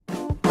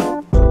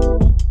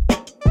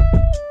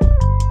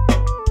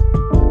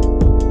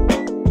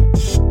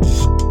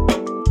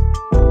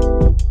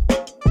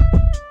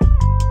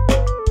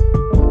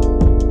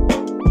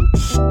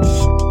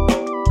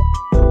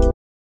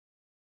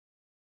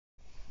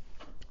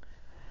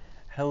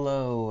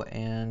Hello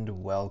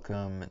and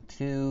welcome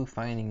to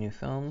Finding New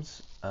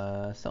Films,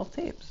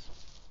 Self-Tapes,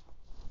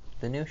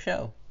 the new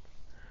show.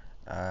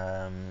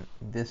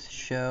 This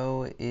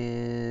show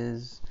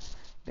is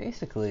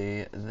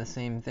basically the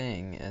same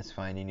thing as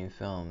Finding New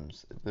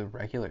Films, the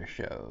regular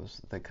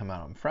shows that come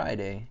out on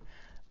Friday,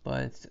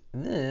 but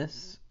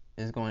this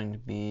is going to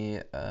be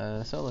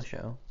a solo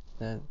show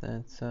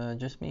that's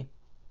just me.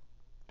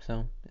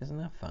 So, isn't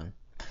that fun?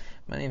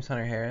 My name's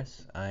Hunter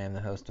Harris. I am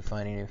the host of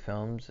Finding New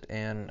Films,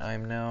 and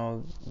I'm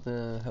now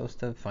the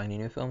host of Finding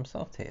New Films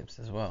Self-Tapes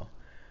as well,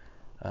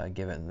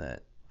 given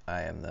that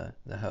I am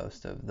the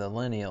host of the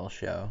lineal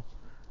show,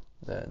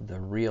 the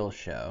real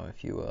show,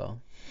 if you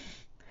will.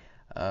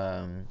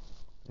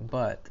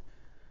 But,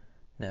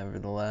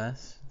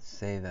 nevertheless,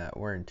 say that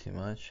word too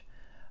much,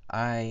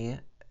 I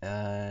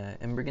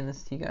am bringing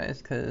this to you guys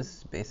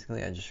because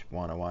basically I just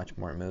want to watch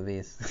more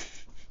movies.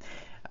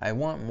 I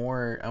want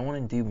to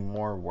do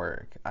more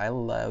work. I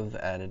love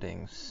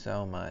editing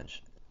so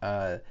much.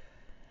 No,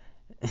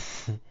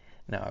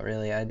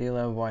 really, I do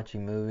love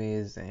watching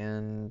movies,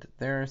 and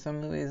there are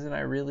some movies that I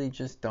really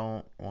just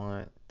don't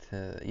want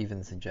to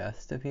even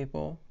suggest to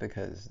people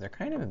because they're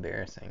kind of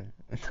embarrassing.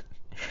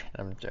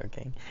 I'm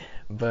joking.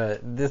 But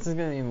this is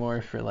gonna be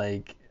more for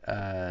like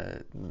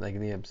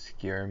the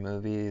obscure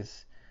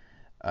movies.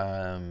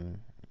 Kind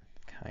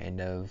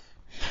of.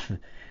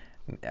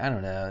 I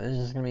don't know. It's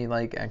just gonna be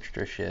like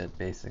extra shit,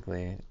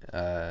 basically.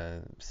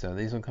 So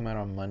these will come out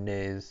on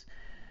Mondays.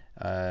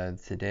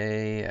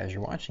 Today, as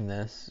you're watching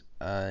this,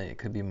 it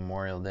could be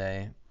Memorial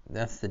Day.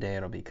 That's the day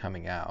it'll be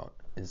coming out,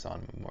 is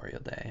on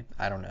Memorial Day.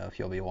 I don't know if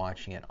you'll be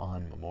watching it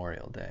on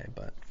Memorial Day,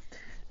 but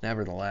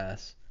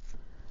nevertheless,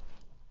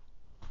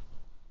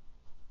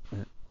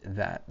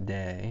 that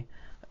day.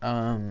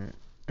 uh,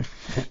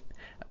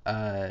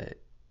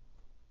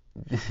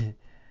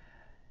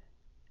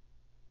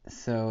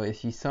 So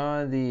if you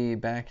saw the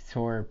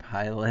backdoor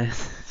pilot,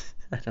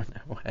 I don't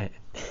know why I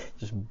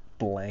just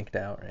blanked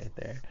out right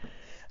there.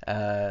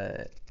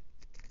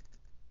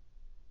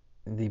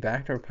 The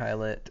backdoor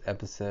pilot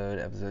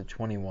episode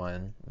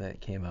 21 that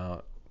came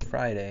out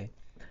Friday,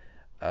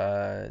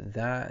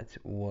 that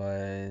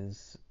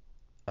was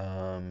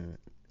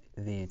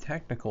the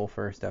technical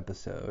first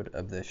episode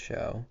of this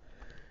show.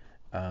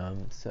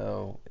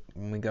 So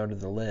when we go to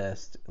the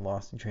list,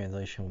 Lost in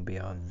Translation will be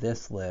on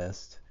this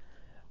list.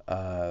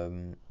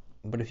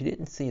 But if you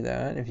didn't see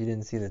that, if you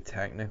didn't see the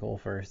technical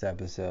first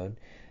episode,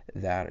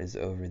 that is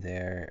over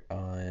there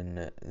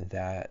on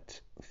that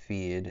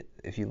feed.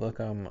 If you look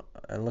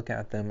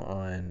at them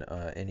on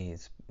any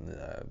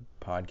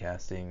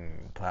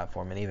podcasting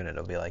platform, and even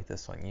it'll be like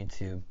this on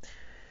YouTube.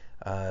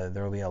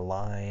 There will be a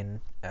line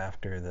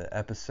after the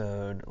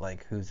episode,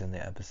 like who's in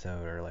the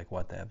episode or like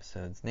what the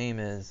episode's name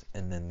is,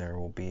 and then there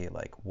will be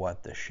like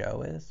what the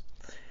show is.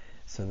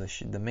 So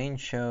the main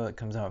show that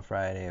comes out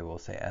Friday will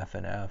say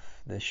FNF.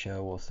 This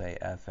show will say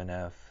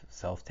FNF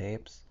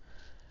Self-Tapes.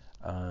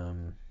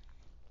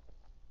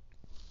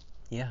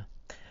 Yeah.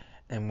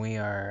 And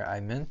I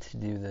meant to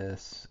do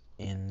this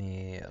in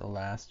the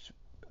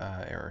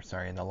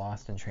in the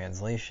Lost in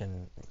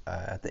Translation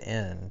at the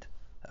end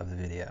of the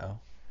video.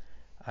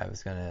 I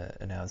was going to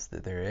announce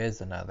that there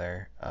is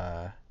another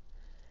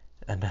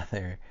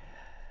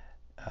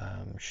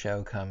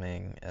show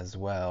coming as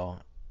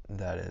well.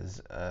 That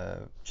is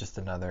just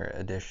another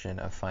edition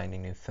of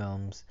Finding New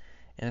Films,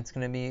 and it's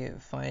going to be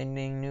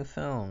Finding New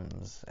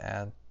Films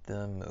at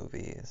the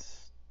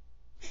movies.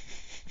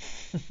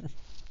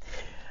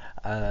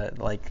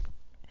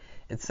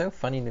 It's so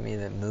funny to me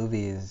that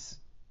movies,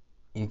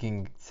 you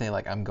can say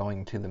like I'm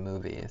going to the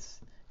movies,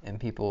 and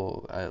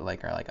people are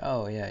like,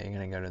 oh yeah, you're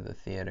going to go to the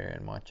theater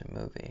and watch a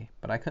movie,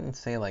 but I couldn't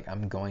say like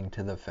I'm going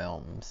to the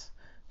films.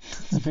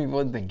 People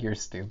would think you're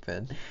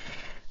stupid.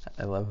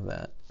 I love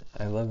that.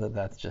 I love that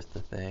that's just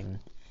a thing.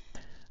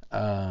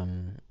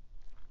 But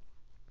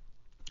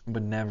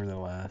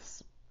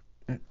nevertheless,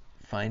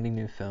 Finding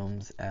New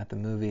Films at the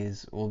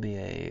movies will be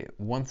a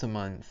once a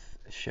month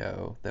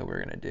show that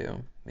we're going to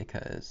do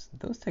because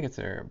those tickets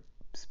are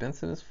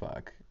expensive as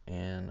fuck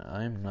and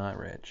I'm not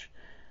rich.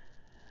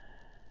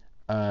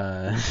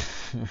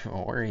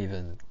 Or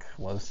even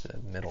close to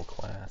middle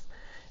class.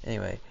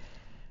 Anyway,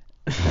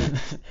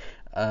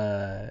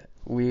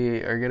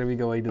 we are going to be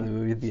going to the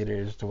movie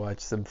theaters to watch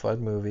some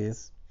fun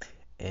movies.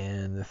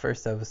 And the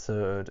first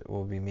episode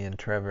will be me and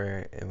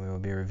Trevor, and we will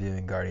be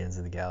reviewing Guardians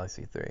of the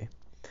Galaxy 3.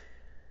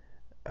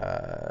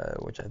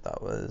 Which I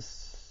thought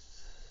was...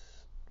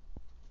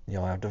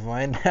 You'll have to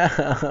find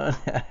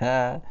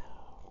out.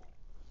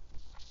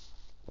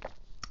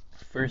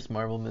 First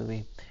Marvel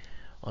movie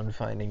on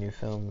Finding New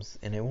Films,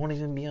 and it won't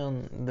even be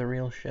on the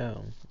real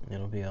show.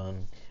 It'll be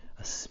on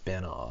a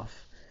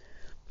spin-off.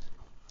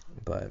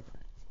 But,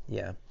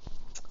 yeah.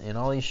 And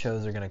all these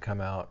shows are going to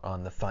come out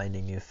on the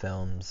Finding New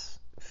Films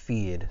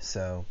feed,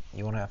 so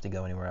you won't have to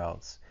go anywhere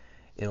else.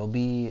 It'll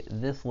be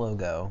this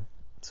logo,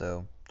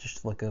 so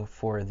just look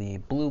for the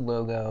blue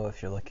logo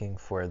if you're looking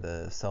for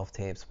the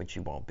self-tapes, which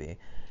you won't be.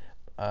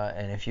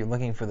 And if you're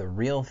looking for the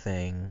real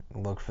thing,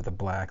 look for the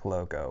black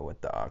logo with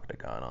the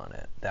octagon on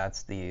it.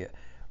 That's the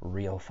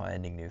real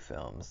Finding New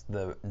Films.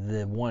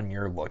 The one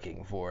you're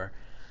looking for,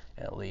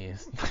 at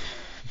least.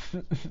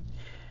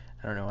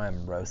 I don't know why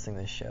I'm roasting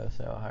this show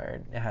so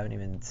hard. I haven't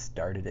even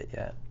started it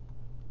yet.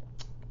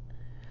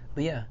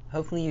 But yeah,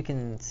 hopefully you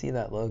can see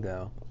that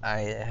logo. I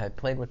had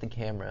played with the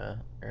camera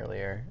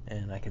earlier,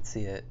 and I could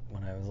see it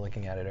when I was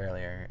looking at it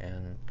earlier,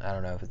 and I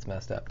don't know if it's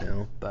messed up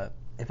now, but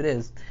if it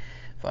is,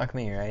 fuck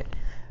me, right?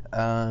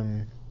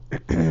 But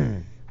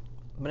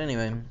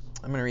anyway, I'm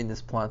going to read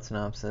this plot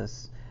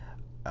synopsis,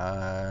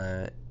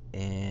 and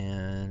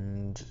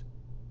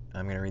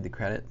I'm going to read the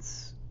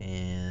credits,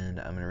 and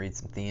I'm going to read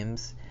some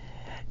themes,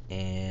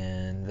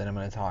 and then I'm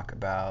going to talk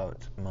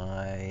about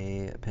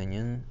my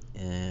opinion,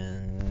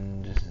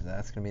 and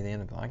that's going to be the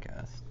end of the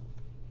podcast.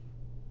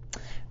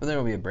 But there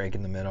will be a break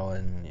in the middle,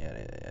 and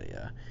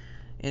yada.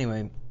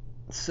 Anyway,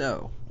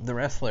 so The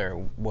Wrestler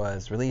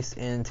was released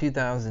in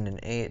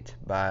 2008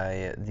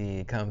 by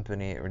the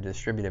company, or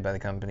distributed by the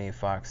company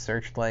Fox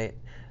Searchlight,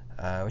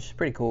 which is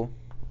pretty cool.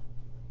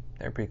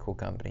 They're a pretty cool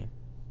company.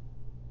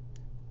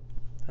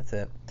 That's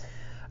it.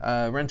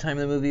 Runtime of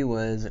the movie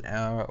was an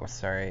hour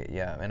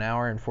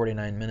and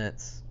 49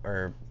 minutes,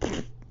 or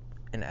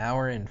an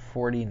hour and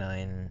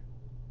 49.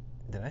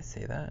 Did I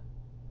say that?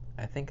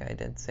 I think I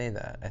did say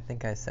that. I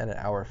think I said an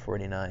hour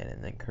 49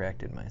 and then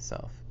corrected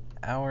myself.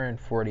 Hour and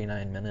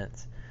 49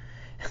 minutes.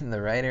 And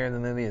the writer of the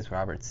movie is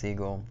Robert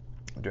Siegel.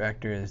 The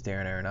director is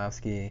Darren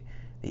Aronofsky.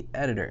 The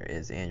editor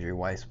is Andrew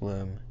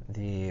Weissblum.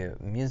 The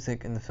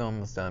music in the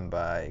film was done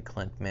by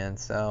Clint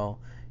Mansell.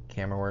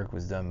 Camera work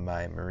was done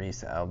by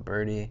Maurice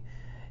Alberti.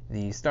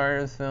 The star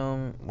of the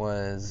film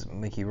was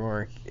Mickey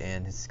Rourke,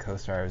 and his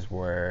co-stars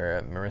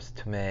were Marissa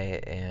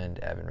Tomei and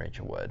Evan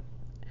Rachel Wood,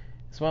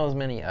 as well as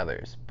many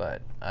others,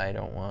 but I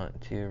don't want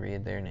to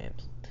read their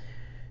names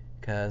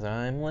because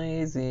I'm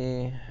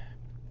lazy.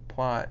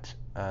 Plot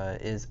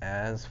is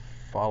as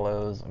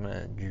follows. I'm going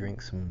to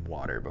drink some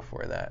water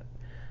before that,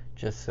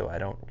 just so I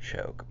don't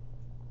choke.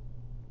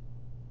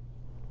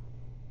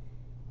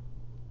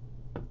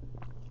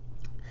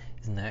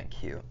 Isn't that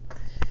cute?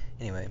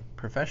 Anyway,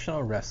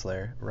 professional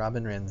wrestler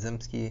Robin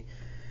Ranzimski,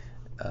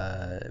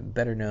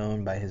 better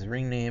known by his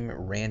ring name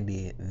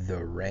Randy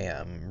the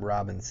Ram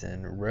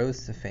Robinson,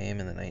 rose to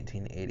fame in the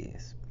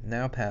 1980s.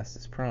 Now past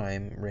his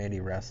prime, Randy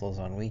wrestles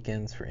on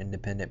weekends for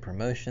independent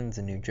promotions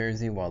in New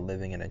Jersey while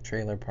living in a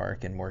trailer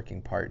park and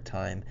working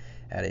part-time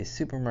at a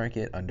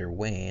supermarket under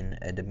Wayne,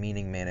 a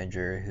demeaning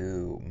manager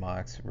who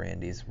mocks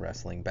Randy's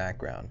wrestling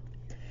background.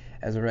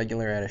 As a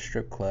regular at a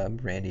strip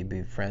club, Randy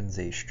befriends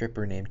a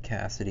stripper named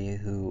Cassidy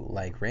who,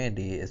 like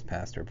Randy, is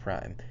past her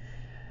prime.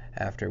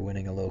 After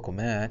winning a local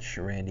match,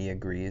 Randy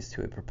agrees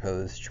to a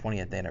proposed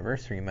 20th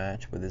anniversary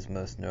match with his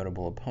most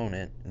notable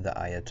opponent, the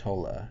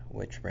Ayatollah,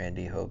 which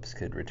Randy hopes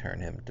could return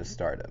him to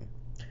stardom.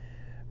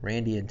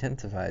 Randy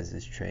intensifies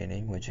his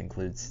training, which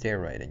includes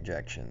steroid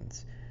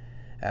injections.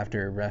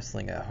 After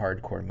wrestling a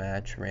hardcore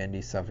match,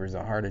 Randy suffers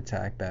a heart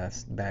attack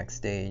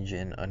backstage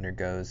and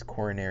undergoes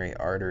coronary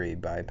artery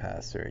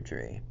bypass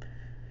surgery.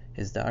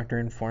 His doctor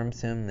informs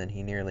him that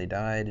he nearly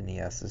died and he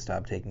has to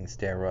stop taking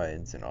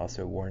steroids, and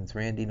also warns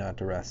Randy not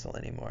to wrestle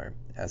anymore,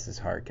 as his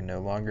heart can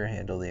no longer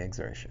handle the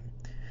exertion.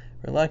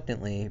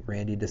 Reluctantly,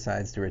 Randy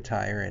decides to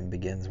retire and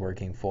begins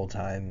working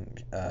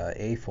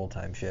a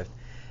full-time shift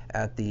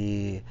at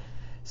the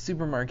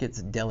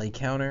supermarket's deli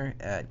counter.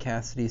 At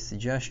Cassidy's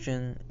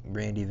suggestion,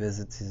 Randy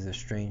visits his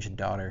estranged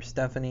daughter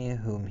Stephanie,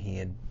 whom he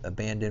had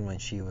abandoned when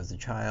she was a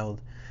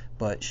child,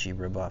 but she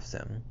rebuffs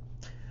him.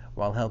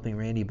 While helping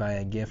Randy buy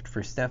a gift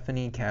for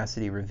Stephanie,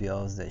 Cassidy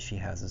reveals that she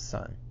has a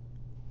son.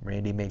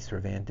 Randy makes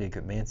romantic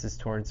advances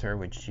towards her,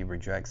 which she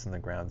rejects on the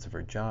grounds of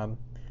her job.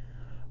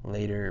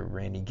 Later,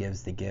 Randy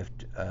gives the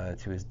gift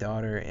to his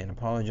daughter and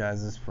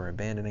apologizes for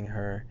abandoning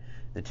her.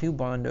 The two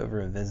bond over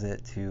a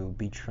visit to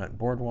Beachfront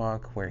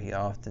Boardwalk, where he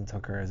often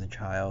took her as a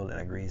child, and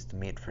agrees to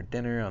meet for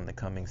dinner on the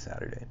coming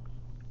Saturday.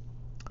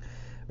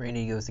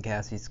 Randy goes to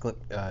Cassie's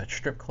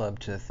strip club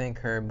to thank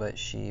her, but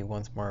she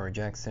once more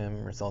rejects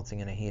him, resulting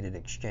in a heated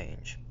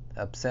exchange.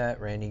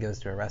 Upset, Randy goes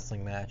to a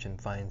wrestling match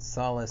and finds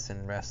solace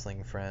in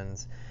wrestling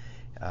friends.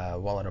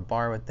 While at a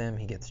bar with them,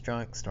 he gets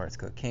drunk, snorts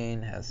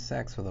cocaine, has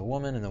sex with a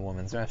woman in the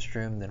woman's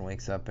restroom, then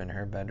wakes up in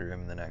her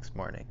bedroom the next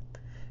morning.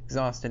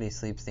 Exhausted, he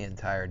sleeps the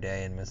entire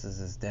day and misses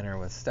his dinner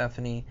with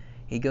Stephanie.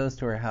 He goes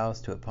to her house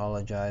to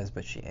apologize,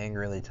 but she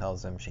angrily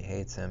tells him she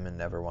hates him and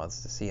never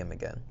wants to see him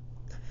again.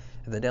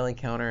 At the deli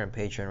counter, a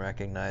patron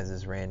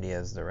recognizes Randy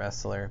as the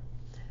wrestler.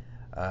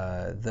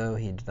 Though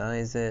he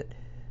denies it,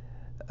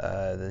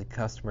 the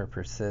customer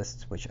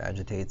persists, which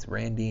agitates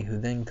Randy, who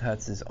then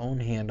cuts his own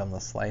hand on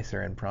the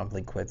slicer and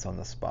promptly quits on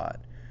the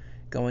spot.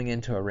 Going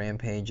into a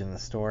rampage in the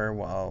store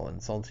while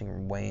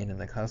insulting Wayne and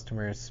the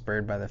customers,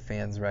 spurred by the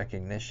fans'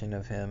 recognition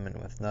of him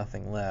and with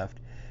nothing left,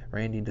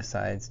 Randy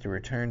decides to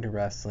return to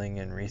wrestling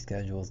and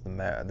reschedules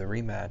the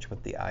rematch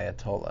with the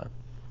Ayatollah.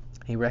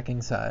 He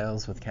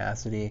reconciles with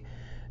Cassidy,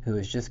 who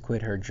has just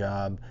quit her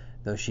job,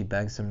 though she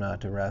begs him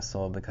not to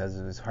wrestle because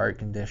of his heart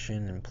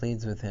condition and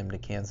pleads with him to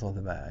cancel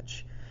the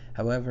match.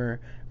 However,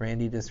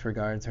 Randy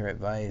disregards her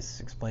advice,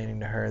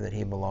 explaining to her that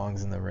he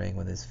belongs in the ring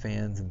with his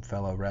fans and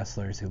fellow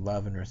wrestlers who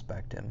love and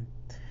respect him.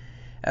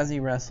 As he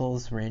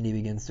wrestles, Randy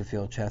begins to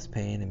feel chest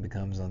pain and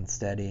becomes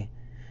unsteady.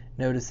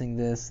 Noticing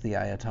this, the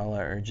Ayatollah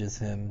urges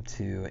him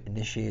to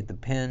initiate the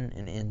pin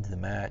and end the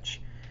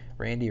match.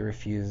 Randy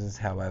refuses,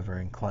 however,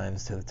 and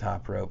climbs to the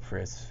top rope for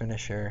his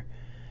finisher,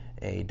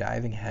 a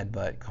diving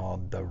headbutt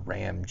called the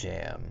Ram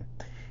Jam.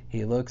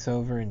 He looks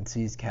over and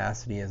sees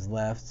Cassidy has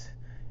left.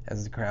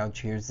 As the crowd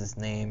cheers his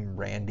name,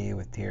 Randy,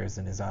 with tears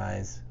in his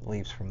eyes,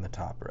 leaps from the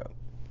top rope.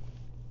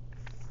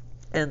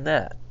 And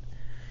that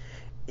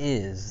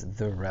is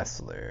The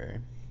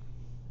Wrestler.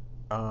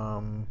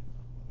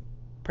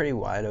 Pretty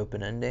wide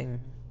open ending.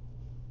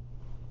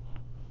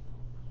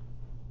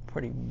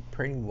 Pretty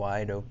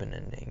wide open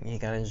ending. He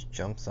kind of just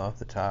jumps off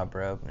the top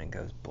rope and it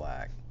goes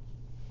black.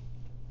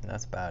 And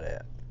that's about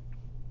it.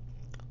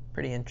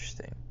 Pretty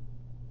interesting.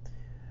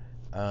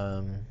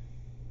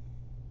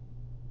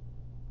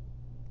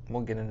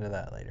 We'll get into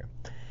that later.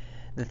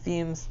 The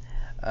themes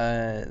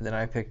that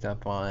I picked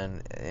up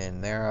on,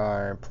 and there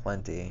are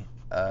plenty.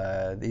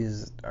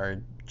 These are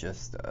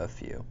just a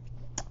few.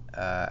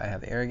 I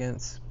have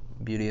arrogance,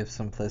 beauty of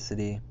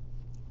simplicity,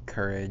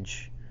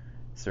 courage,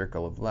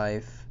 circle of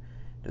life,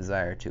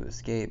 desire to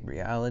escape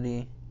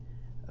reality,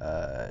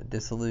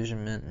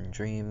 disillusionment and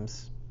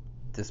dreams,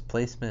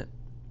 displacement,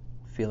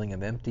 feeling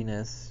of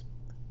emptiness,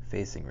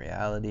 facing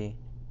reality,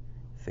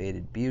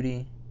 faded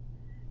beauty,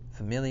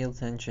 familial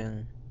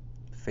tension,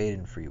 fate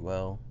and free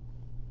will,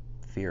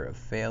 fear of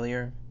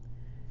failure,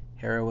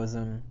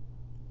 heroism,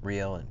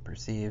 real and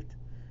perceived,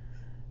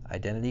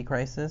 identity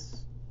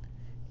crisis,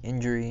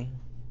 injury,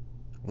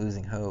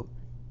 losing hope,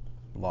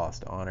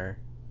 lost honor,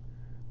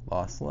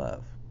 lost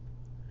love,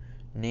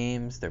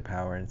 names, their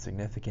power and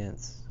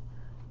significance,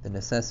 the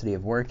necessity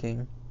of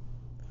working,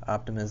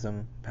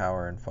 optimism,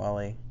 power and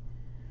folly,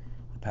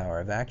 the power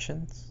of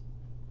actions,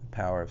 the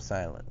power of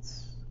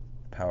silence,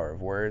 the power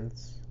of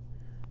words,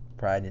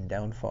 pride and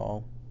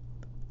downfall,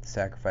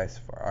 sacrifice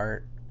for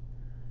art,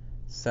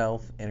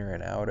 self, inner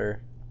and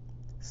outer,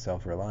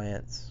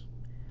 self-reliance,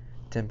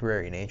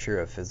 temporary nature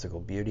of physical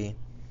beauty,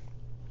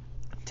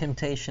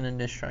 temptation and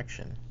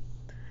destruction,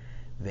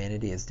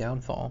 vanity is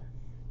downfall,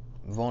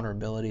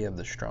 vulnerability of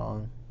the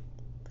strong,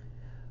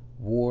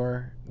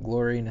 war,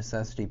 glory,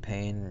 necessity,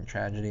 pain, and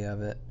tragedy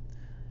of it,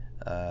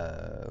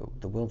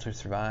 the will to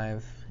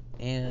survive,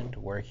 and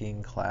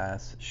working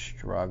class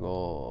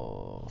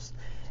struggles.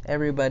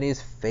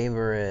 Everybody's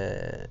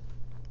favorite,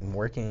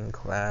 working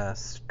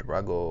class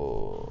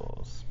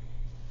struggles.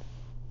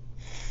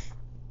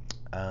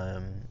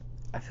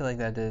 I feel like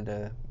that did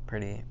a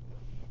pretty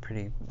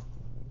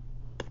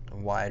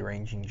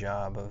wide-ranging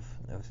job of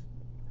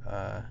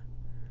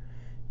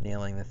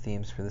nailing the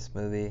themes for this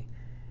movie.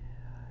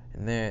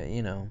 And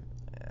there,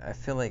 I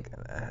feel like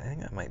I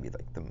think that might be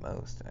like the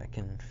most I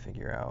can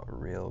figure out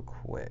real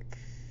quick.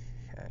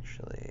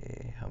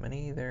 Actually, how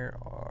many there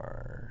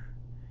are?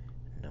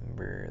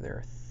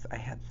 I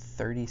had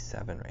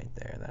 37 right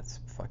there. That's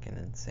fucking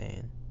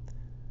insane.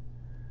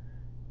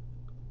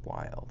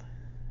 Wild.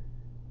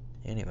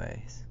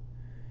 Anyways,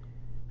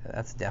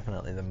 that's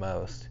definitely the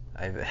most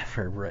I've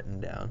ever written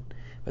down.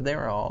 But they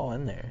were all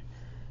in there.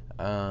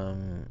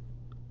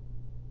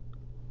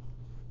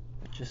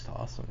 Just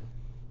awesome.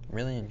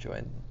 Really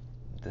enjoyed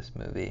this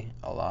movie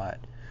a lot.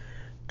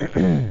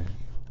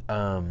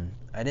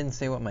 I didn't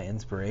say what my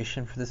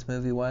inspiration for this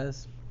movie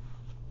was.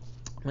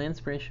 My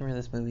inspiration for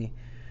this movie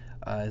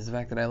is the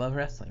fact that I love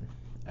wrestling.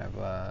 I've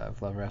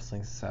loved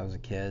wrestling since I was a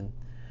kid.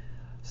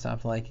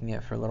 Stopped liking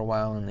it for a little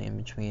while in the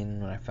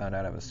in-between when I found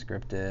out it was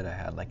scripted. I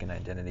had like an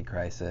identity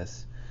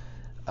crisis.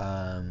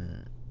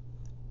 And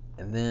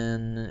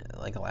then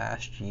like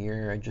last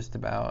year,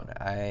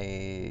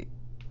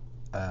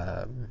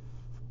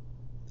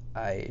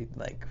 I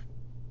like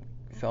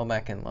fell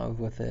back in love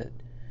with it,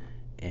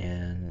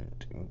 and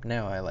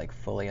now I like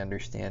fully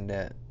understand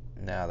it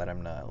now that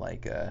I'm not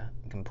like a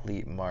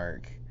complete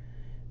mark,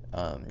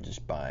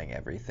 just buying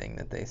everything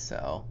that they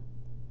sell.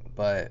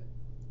 But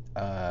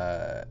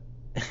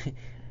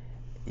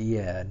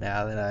yeah,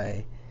 now that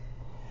I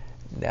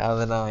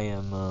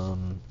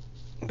am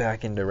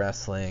back into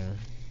wrestling,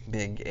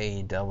 big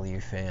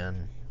AEW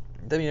fan.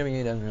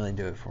 WWE doesn't really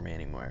do it for me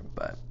anymore,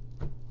 but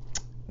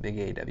big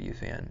AEW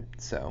fan.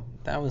 So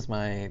that was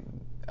my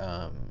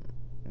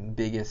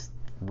biggest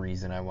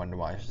reason I wanted to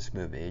watch this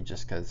movie,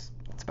 just because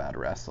it's about a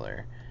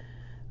wrestler.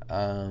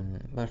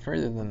 But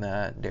further than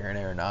that, Darren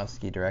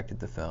Aronofsky directed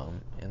the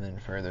film, and then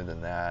further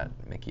than that,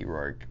 Mickey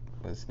Rourke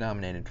was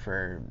nominated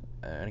for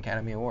an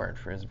Academy Award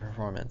for his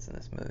performance in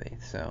this movie.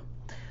 So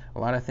a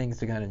lot of things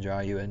to kind of draw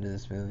you into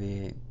this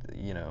movie,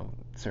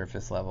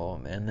 surface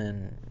level, and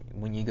then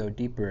when you go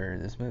deeper,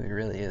 this movie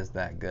really is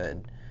that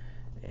good,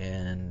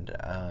 and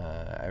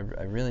I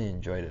really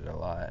enjoyed it a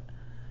lot.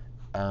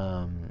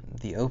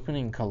 The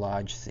opening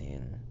collage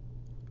scene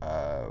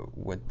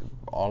with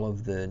all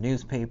of the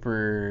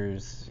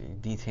newspapers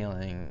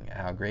detailing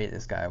how great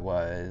this guy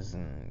was,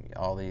 and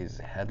all these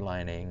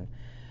headlining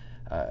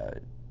uh,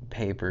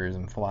 papers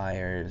and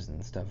flyers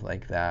and stuff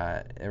like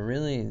that. It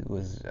really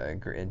was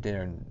it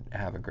didn't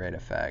have a great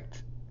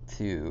effect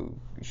to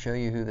show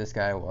you who this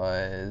guy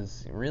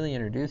was, really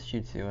introduce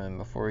you to him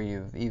before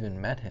you've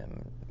even met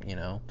him,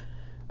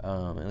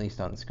 at least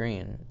on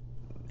screen.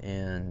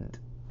 And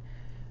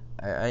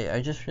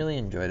I just really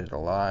enjoyed it a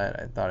lot.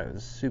 I thought it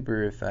was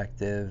super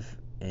effective,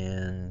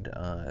 and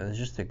it was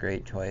just a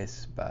great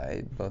choice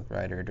by both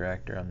writer and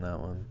director on that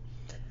one.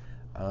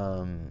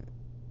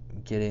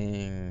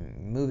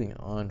 Moving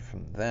on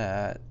from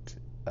that,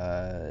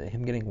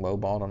 him getting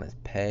lowballed on his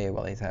pay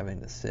while he's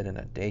having to sit in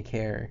a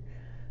daycare.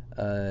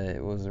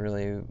 It was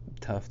really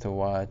tough to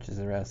watch as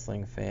a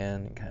wrestling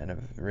fan. It kind of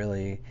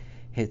really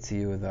hits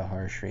you with the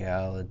harsh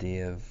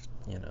reality of,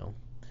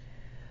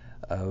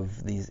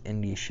 of these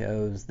indie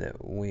shows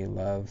that we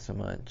love so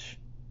much.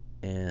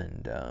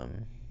 And,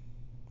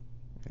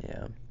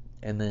 yeah.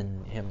 And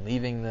then him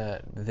leaving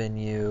the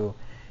venue,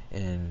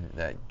 and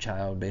that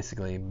child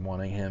basically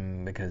wanting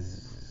him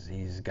because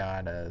he's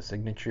got a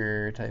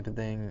signature type of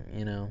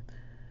thing,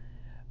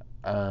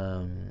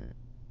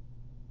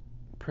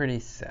 Pretty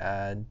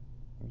sad.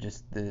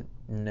 Just that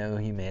no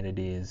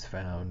humanity is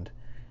found.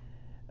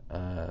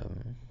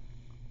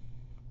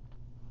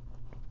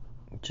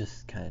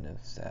 Just kind of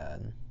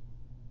sad.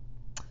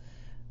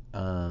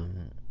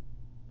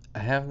 I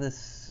have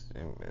this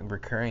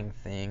recurring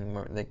thing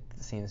that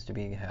seems to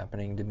be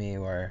happening to me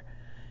where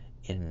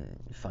in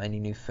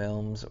finding new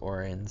films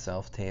or in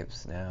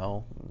self-tapes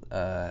now,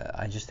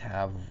 I just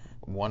have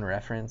one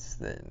reference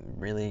that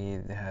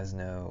really has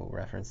no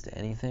reference to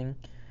anything.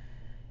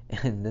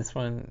 And this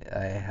one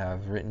I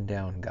have written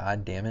down,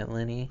 "God damn it,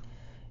 Lenny,"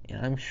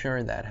 and I'm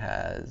sure that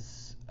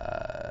has,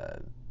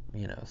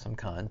 some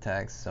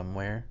context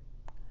somewhere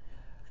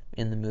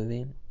in the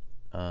movie.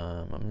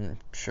 I'm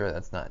sure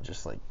that's not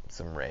just like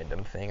some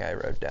random thing I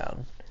wrote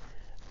down.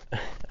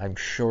 I'm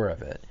sure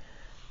of it,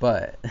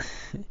 but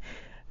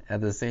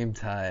at the same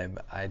time,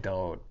 I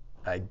don't.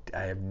 I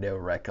have no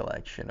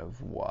recollection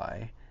of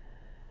why.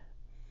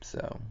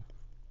 So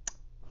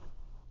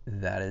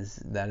that is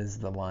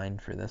the line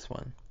for this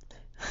one.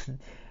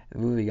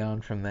 Moving on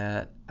from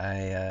that,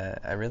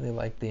 I really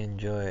like the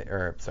enjoy,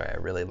 or sorry, I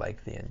really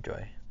like the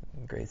enjoy.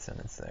 Great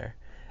sentence there.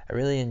 I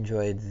really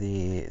enjoyed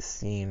the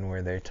scene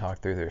where they talk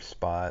through their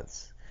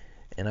spots,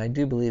 and I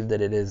do believe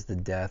that it is the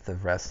death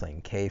of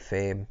wrestling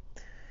kayfabe.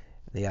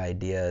 The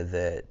idea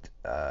that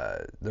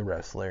the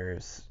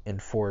wrestlers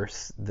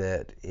enforce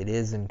that it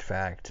is in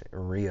fact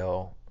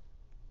real,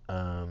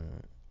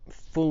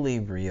 fully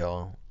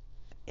real,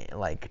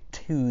 like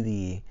to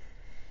the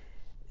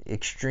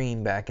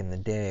extreme back in the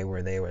day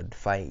where they would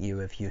fight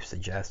you if you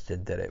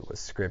suggested that it was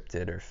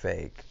scripted or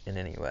fake in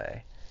any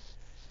way.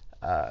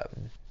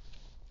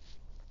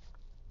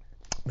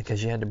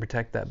 Because you had to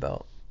protect that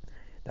belt.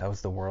 That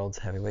was the world's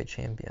heavyweight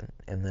champion.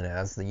 And then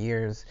as the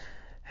years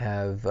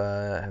have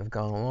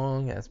gone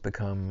along, it's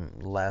become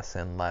less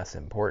and less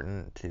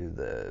important to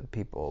the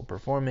people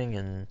performing,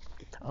 and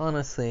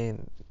honestly,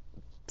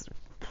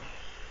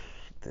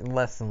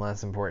 less and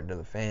less important to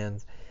the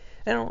fans.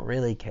 They don't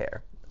really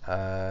care.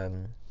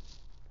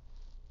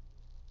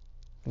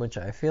 Which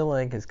I feel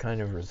like has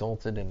kind of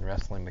resulted in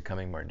wrestling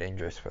becoming more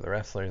dangerous for the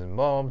wrestlers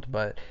involved,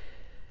 but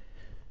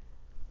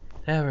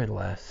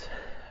nevertheless,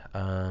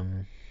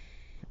 that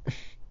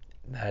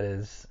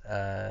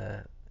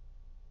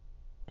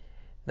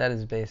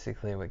is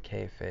basically what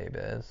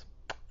kayfabe is,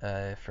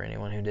 for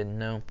anyone who didn't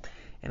know.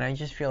 And I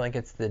just feel like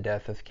it's the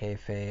death of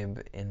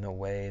kayfabe in the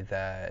way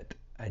that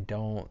I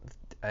don't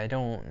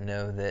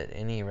know that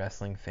any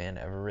wrestling fan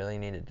ever really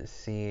needed to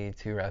see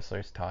two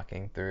wrestlers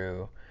talking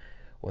through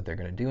what they're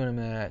going to do in a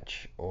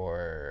match,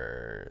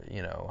 or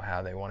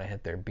how they want to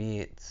hit their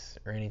beats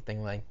or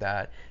anything like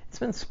that. It's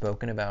been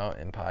spoken about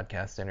in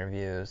podcast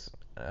interviews.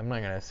 I'm not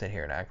going to sit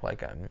here and act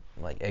like I'm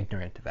like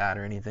ignorant to that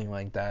or anything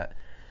like that.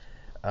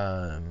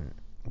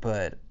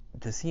 But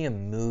to see a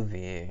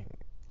movie,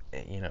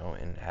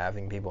 and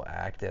having people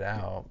act it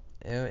out,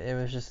 it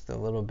was just a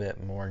little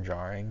bit more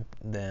jarring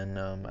than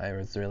I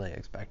was really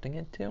expecting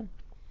it to.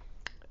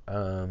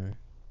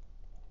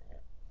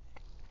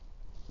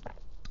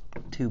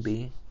 To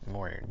be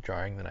more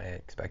jarring than I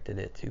expected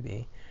it to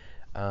be.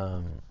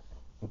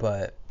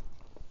 But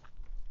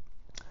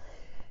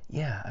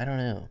yeah, I don't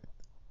know.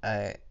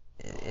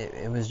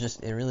 It was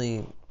just, it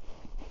really,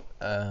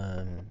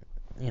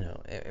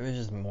 it was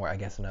just more, I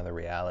guess, another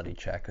reality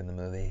check in the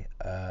movie.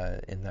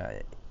 In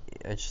that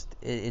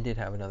it did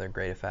have another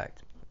great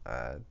effect.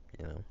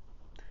 You know,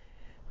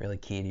 really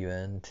keyed you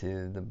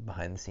into the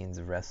behind the scenes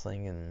of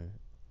wrestling and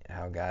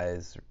how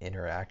guys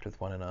interact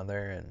with one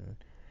another, and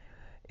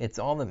it's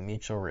all the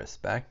mutual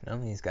respect. None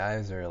of these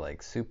guys are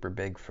like super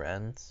big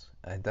friends.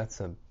 I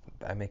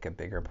make a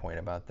bigger point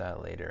about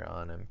that later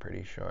on, I'm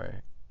pretty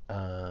sure.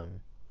 So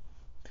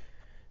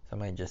I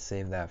might just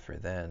save that for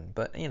then.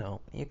 But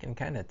you can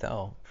kind of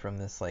tell from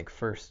this like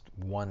first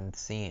one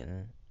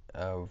scene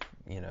of,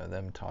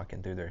 them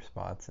talking through their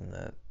spots and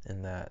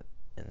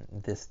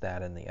this,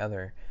 that, and the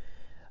other,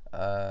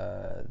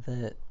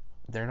 that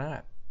they're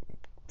not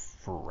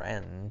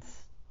friends.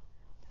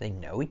 They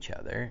know each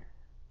other.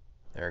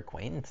 They're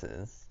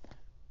acquaintances.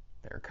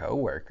 They're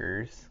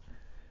co-workers.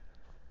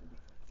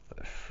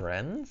 But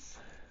friends?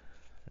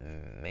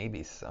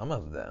 Maybe some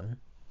of them,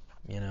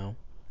 And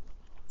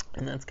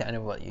that's kind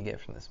of what you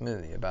get from this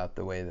movie about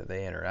the way that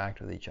they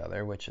interact with each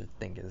other, which I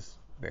think is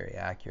very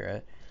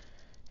accurate.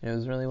 It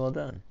was really well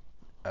done,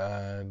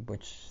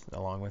 which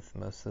along with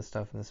most of the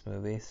stuff in this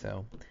movie,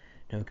 so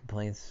no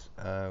complaints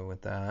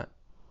with that.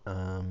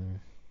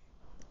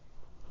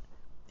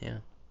 Yeah.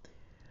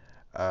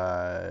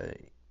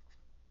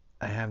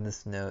 I have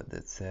this note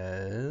that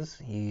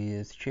says he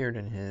is cheered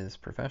in his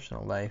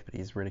professional life, but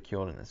he's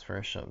ridiculed in his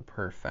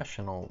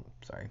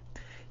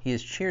He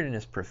is cheered in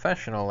his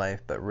professional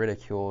life, but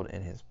ridiculed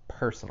in his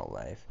personal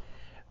life.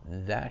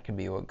 That could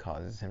be what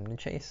causes him to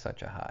chase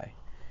such a high.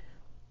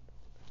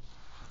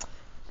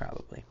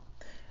 Probably.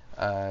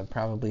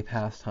 Probably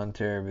past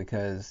Hunter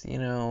because,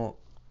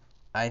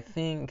 I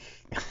think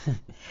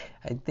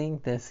I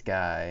think this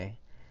guy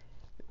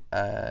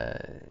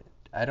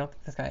I don't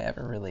think this guy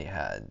ever really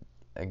had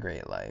a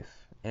great life.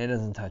 And it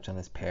doesn't touch on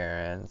his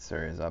parents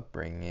or his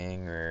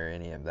upbringing or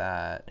any of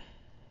that.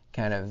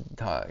 Kind of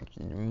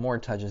more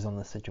touches on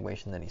the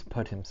situation that he's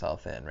put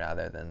himself in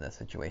rather than the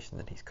situation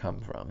that he's come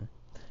from.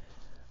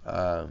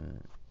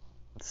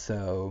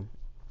 So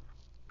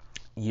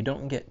you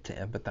don't get to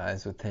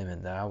empathize with him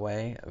in that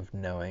way of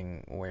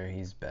knowing where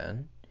he's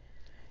been.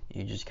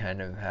 You just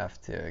kind of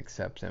have to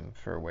accept him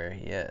for where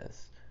he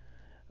is.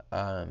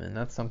 And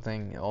that's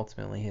something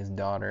ultimately his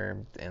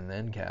daughter and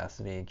then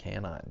Cassidy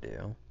cannot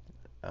do,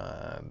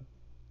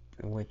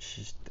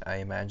 which I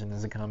imagine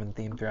is a common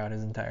theme throughout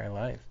his entire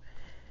life.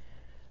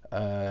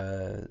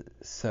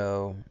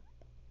 So,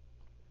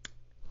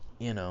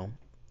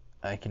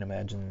 I can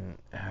imagine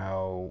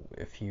how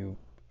if you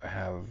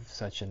have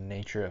such a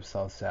nature of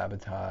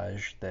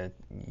self-sabotage that,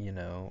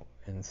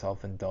 and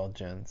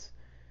self-indulgence,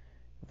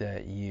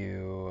 that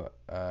you,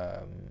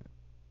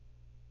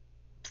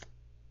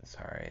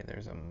 sorry,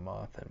 there's a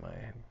moth in my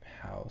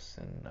house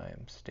and I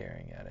am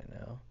staring at it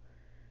now.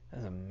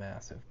 That's a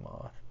massive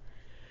moth.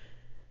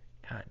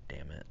 God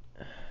damn it.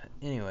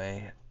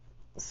 Anyway,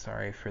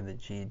 sorry for the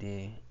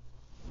GD.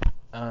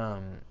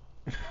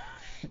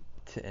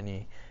 To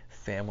any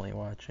family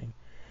watching.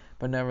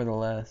 But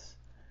nevertheless,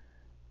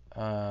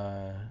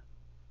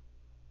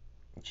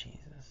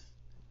 Jesus.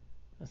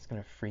 That's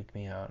gonna freak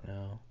me out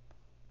now.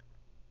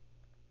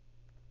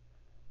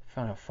 I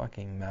found a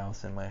fucking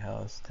mouse in my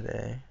house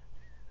today.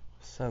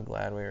 So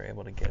glad we were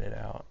able to get it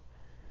out.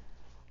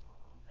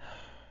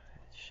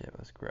 Shit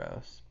was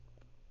gross.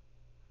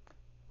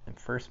 And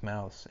first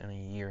mouse in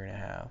a year and a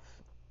half.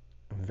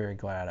 I'm very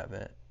glad of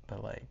it,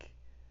 but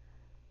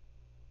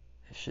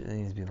it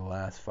needs to be the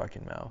last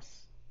fucking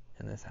mouse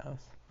in this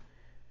house.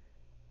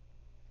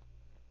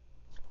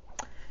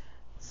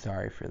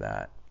 Sorry for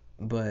that,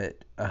 but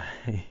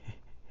I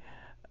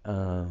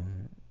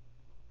don't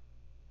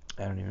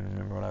even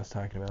remember what I was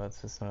talking about.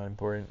 It's just not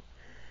important.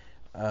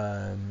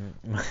 My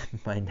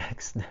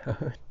next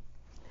note.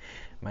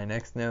 My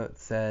next note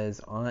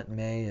says Aunt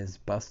May is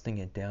busting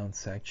it down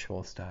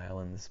sexual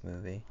style in this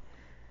movie.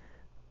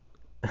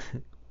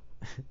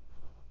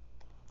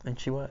 And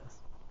she was.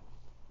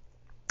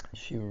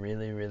 She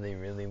really, really,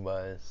 really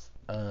was.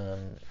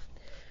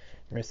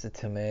 Marissa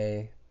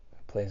Tomei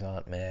plays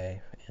Aunt May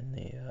in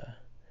the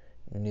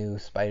new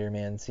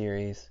Spider-Man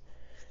series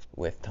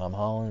with Tom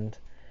Holland.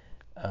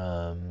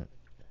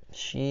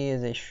 She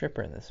is a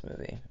stripper in this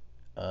movie.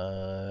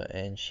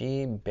 And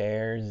she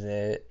bears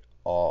it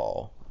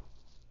all.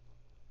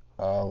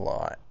 A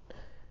lot.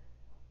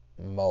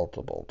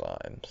 Multiple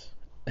times.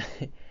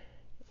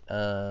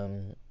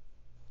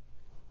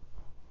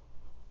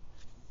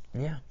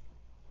 Yeah.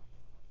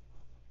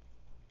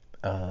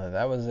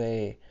 That was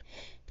a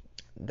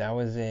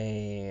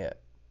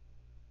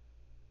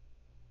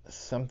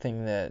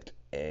something that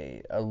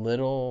a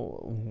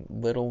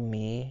little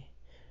me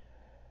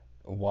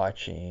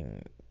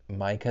watching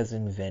My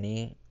Cousin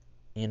Vinny,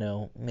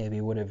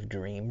 maybe would have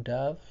dreamed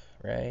of,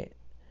 right?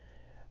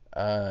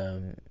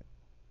 And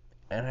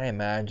I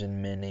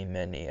imagine many,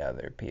 many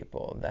other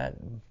people. That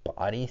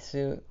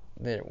bodysuit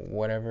that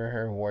whatever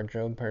her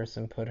wardrobe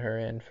person put her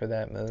in for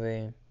that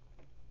movie,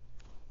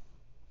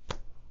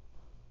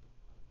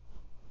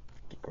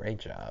 great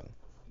job.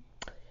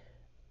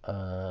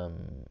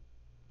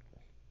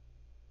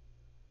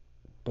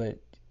 But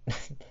to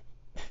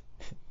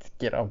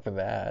get off of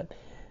that,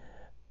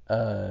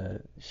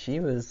 she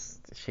was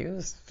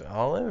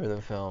all over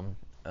the film,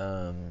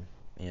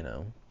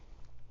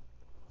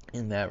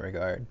 in that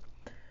regard.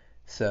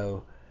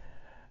 So,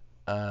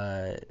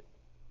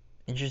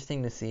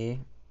 interesting to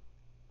see,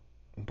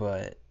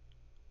 but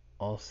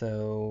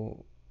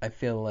also I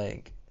feel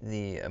like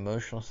the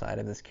emotional side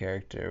of this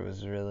character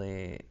was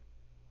really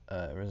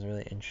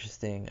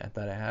interesting. I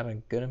thought it had a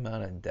good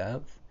amount of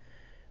depth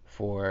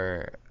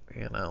for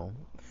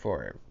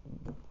for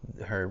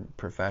her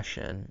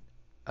profession,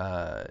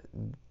 uh,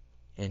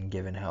 and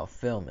given how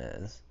film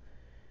is,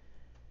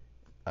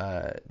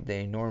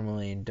 they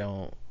normally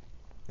don't,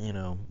 you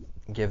know,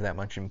 give that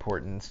much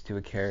importance to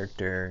a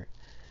character,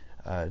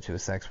 to a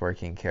sex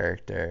working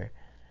character.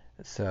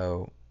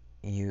 So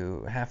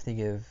you have to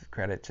give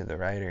credit to the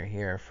writer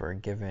here for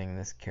giving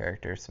this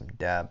character some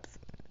depth,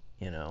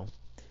 you know,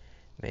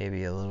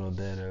 maybe a little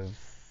bit of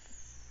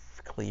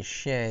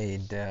cliche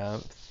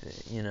depth,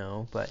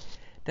 but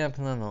depth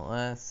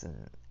nonetheless.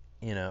 And,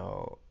 you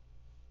know,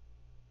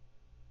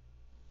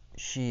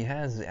 she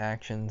has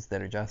actions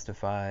that are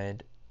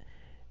justified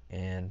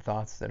and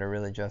thoughts that are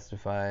really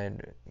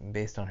justified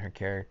based on her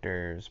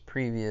character's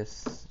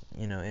previous,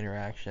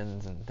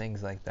 interactions and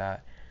things like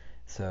that.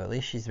 So at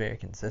least she's very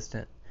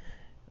consistent,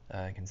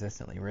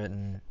 consistently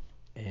written,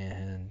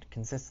 and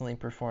consistently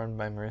performed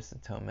by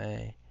Marissa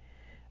Tomei.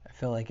 I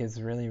feel like it's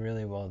really,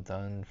 really well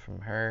done from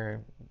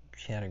her.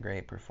 She had a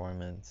great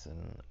performance,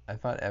 and I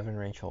thought Evan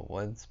Rachel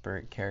Wood's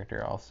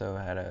character also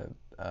had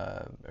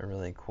a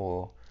really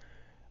cool,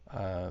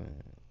 um,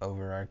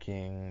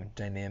 overarching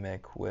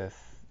dynamic with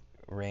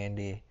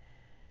Randy,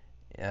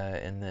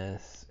 in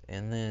this.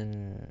 And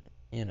then,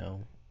 you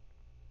know,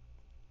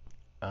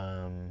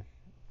 um,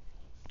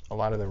 a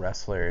lot of the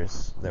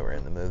wrestlers that were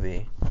in the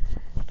movie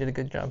did a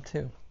good job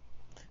too.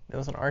 It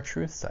was an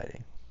R-Truth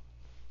sighting.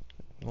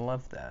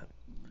 Love that.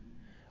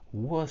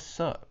 What's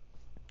up?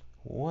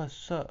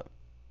 What's up?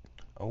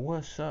 Oh,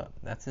 what's up?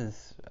 That's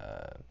his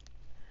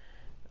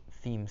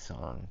theme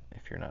song,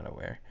 if you're not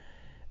aware.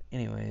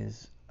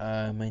 Anyways,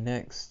 my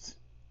next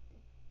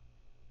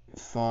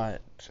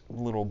thought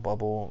little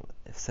bubble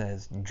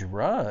says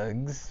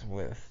drugs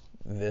with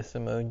this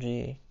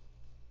emoji.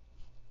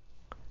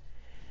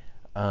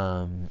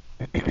 And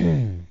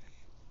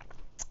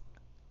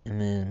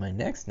then my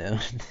next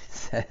note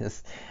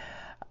says,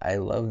 I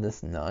love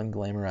this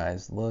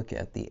non-glamorized look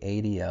at the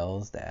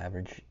ADLs, the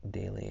average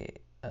daily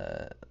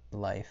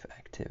life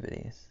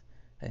activities.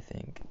 I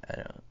think. I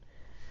don't.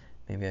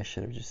 Maybe I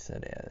should have just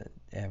said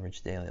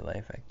average daily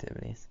life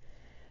activities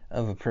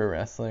of a pro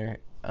wrestler.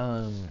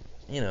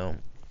 You know,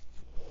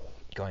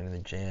 going to the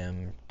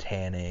gym,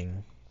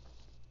 tanning,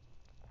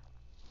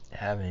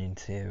 having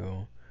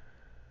to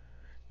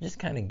just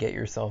kind of get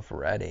yourself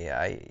ready.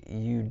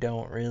 You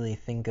don't really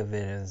think of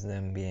it as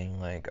them being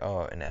like,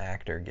 oh, an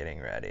actor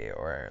getting ready,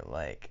 or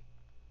like,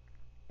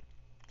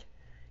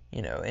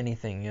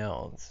 anything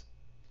else.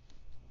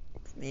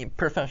 The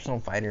professional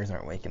fighters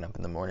aren't waking up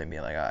in the morning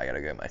being like, oh, I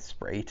gotta get my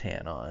spray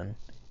tan on,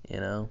 you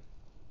know?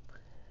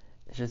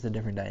 It's just a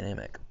different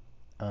dynamic.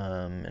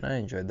 And I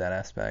enjoyed that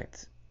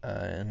aspect,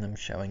 and them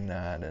showing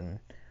that. And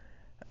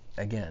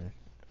again,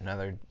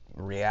 another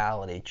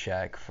reality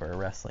check for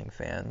wrestling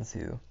fans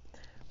who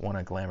want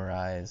to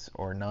glamorize,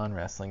 or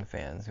non-wrestling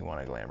fans who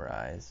want to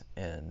glamorize.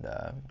 And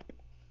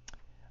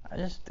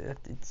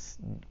it's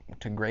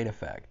to great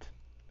effect,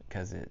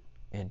 because it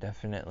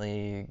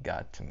definitely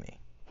got to me.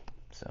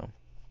 So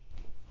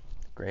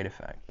great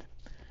effect.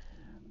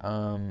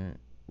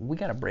 We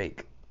got a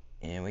break,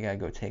 and we gotta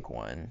go take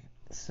one.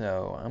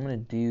 So I'm gonna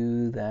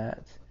do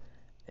that,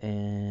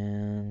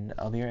 and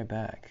I'll be right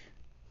back.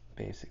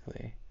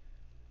 Basically,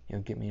 you'll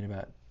get me in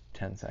about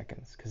 10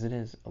 seconds, because it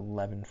is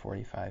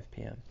 11:45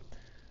 p.m.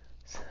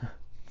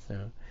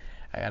 So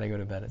I gotta go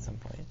to bed at some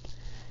point.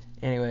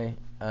 Anyway,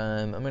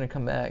 I'm gonna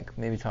come back,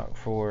 maybe talk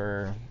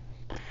for,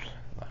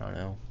 I don't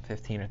know,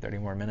 15 or 30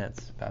 more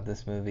minutes about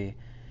this movie,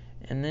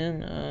 and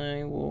then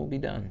I will be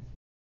done.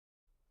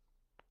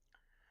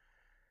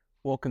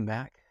 Welcome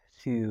back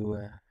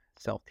to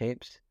Self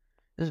Tapes.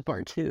 This is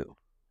part 2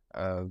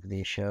 of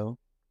the show.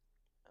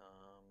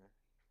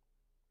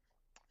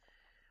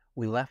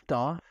 We left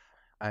off,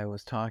 I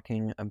was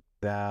talking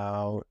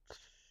about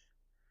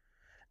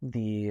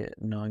the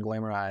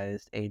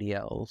non-glamorized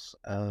ADLs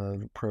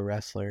of pro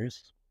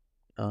wrestlers.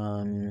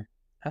 I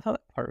thought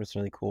that part was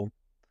really cool.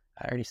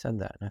 I already said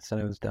that, and I said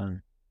I was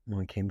done when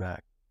we came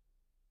back.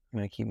 I'm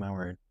going to keep my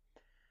word.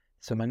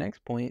 So my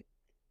next point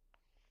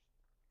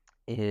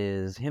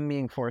is him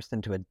being forced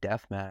into a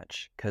death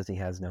match because he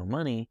has no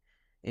money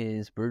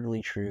is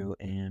brutally true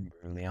and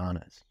brutally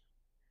honest.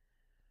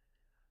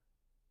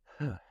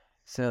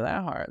 So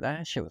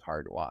that shit was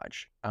hard to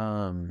watch.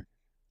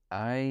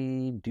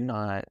 I do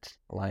not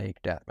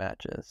like death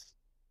matches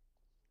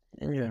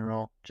in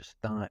general. Just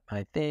not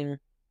my thing.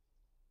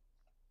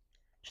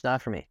 Just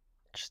not for me.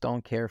 Just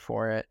don't care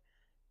for it.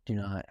 Do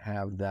not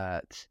have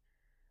that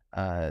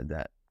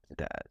that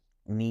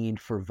need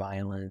for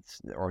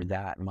violence, or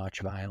that much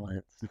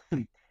violence.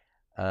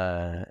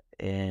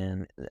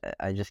 And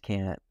I just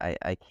can't.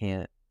 I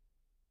can't.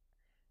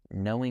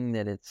 Knowing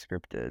that it's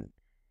scripted,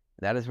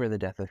 that is where the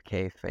death of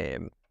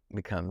kayfabe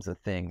becomes a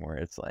thing, where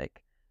it's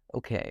like,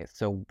 okay,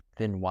 so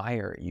then why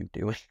are you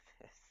doing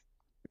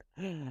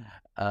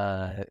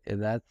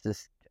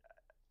this?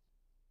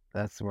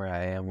 That's where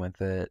I am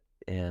with it.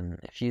 And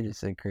if you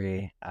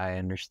disagree, I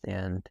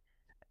understand.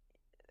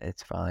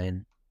 It's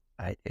fine.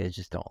 I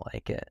just don't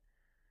like it.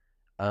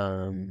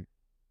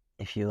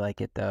 If you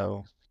like it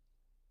though,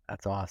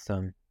 That's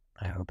awesome.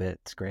 I hope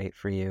it's great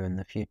for you in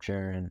the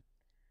future and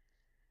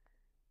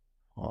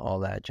all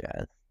that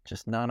jazz.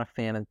 Just not a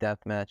fan of death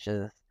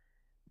matches,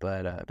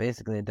 but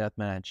basically a death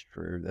match,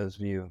 for those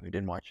of you who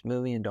didn't watch the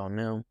movie and don't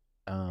know,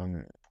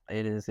 um,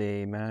 it is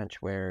a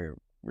match where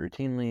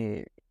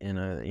routinely in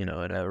in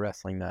a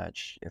wrestling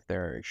match, if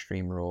there are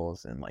extreme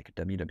rules in like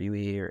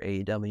WWE or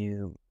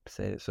AEW,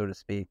 say so to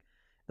speak,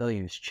 they'll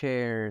use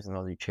chairs and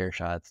they'll do chair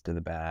shots to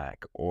the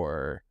back,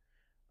 or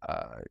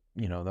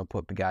they'll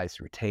put the guys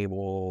through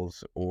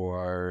tables,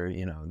 or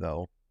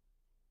they'll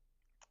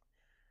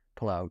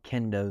pull out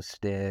kendo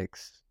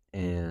sticks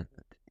and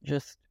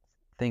just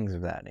things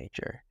of that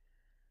nature.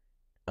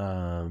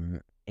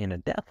 In a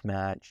death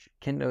match,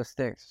 kendo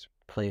sticks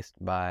placed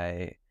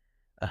by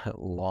a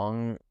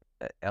long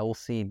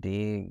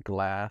LCD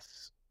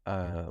glass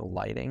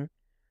lighting.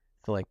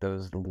 So like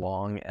those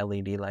long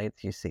LED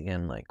lights you see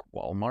in like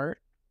Walmart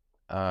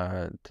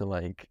to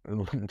like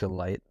to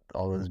light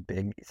all those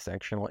big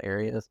sectional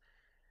areas,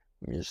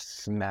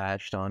 just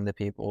smashed onto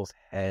people's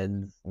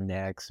heads,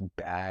 necks,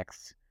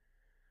 backs.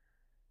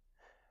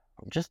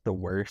 Just the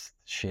worst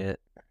shit.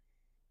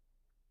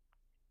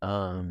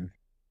 And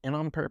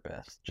on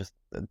purpose, just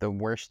the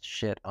worst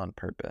shit on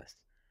purpose.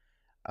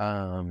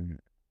 Um,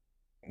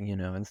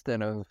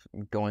 instead of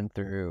going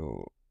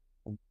through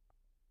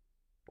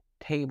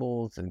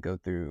tables and go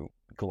through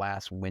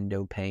glass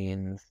window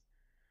panes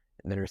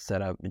that are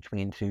set up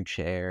between two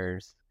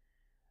chairs,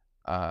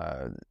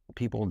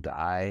 people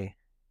die,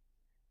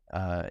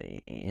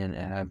 and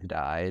have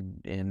died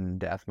in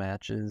death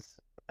matches,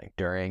 like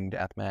during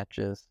death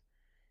matches.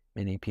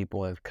 Many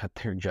people have cut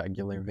their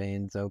jugular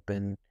veins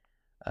open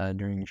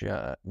during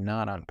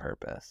not on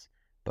purpose,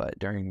 but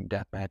during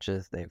death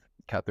matches they've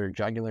cut their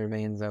jugular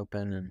veins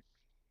open, and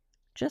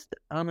just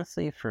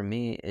honestly for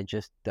me it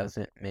just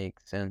doesn't make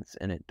sense,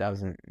 and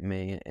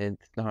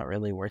it's not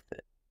really worth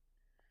it.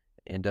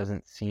 It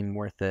doesn't seem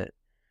worth it,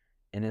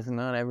 and it's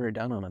not ever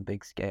done on a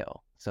big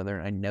scale. So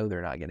I know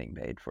they're not getting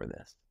paid for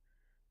this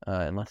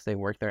unless they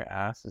work their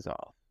asses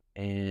off.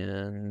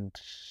 And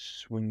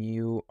when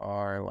you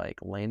are like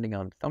landing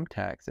on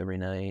thumbtacks every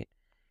night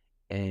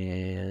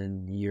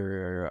and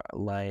you're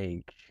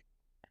like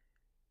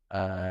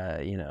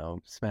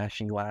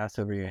smashing glass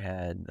over your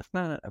head, that's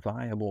not a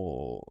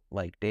viable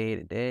like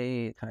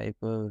day-to-day type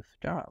of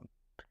job.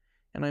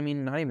 And I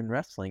mean, not even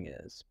wrestling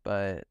is,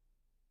 but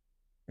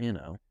you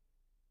know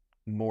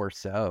more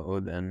so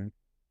than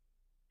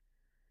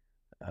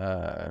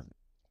uh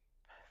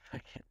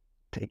fucking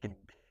taking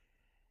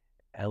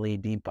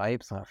LED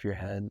pipes off your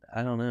head.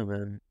 I don't know,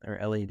 man. Or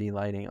LED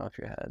lighting off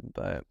your head.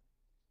 But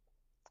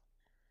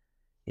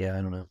yeah,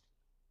 I don't know.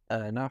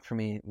 Not for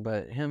me,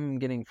 but him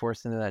getting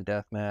forced into that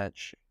death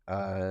match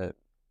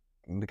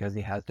because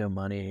he has no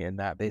money, and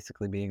that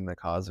basically being the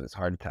cause of his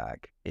heart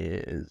attack,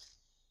 is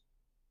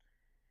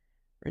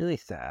really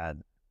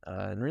sad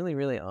and really,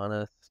 really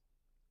honest.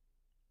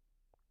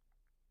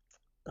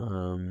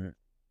 Um,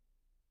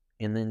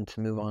 and then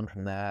to move on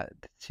from that,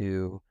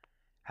 to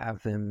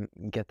have him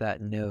get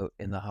that note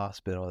in the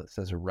hospital that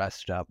says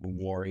 "Rest up,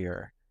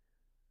 warrior,"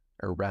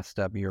 or "Rest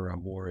up, you're a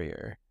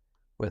warrior,"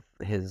 with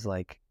his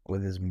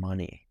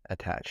money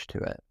attached to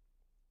it.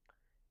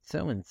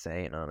 So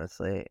insane,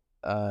 honestly.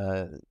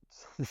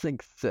 It's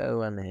like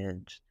so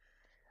unhinged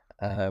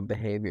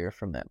behavior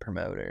from that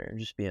promoter.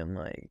 Just being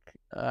like,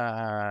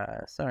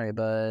 sorry,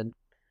 bud.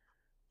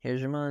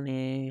 Here's your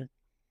money.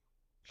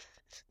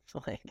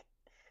 It's like,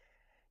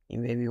 you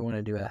maybe want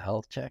to do a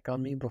health check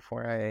on me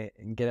before I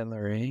get in the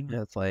ring?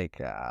 It's like,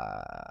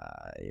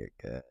 you're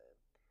good.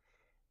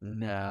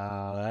 No,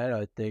 I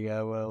don't think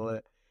I will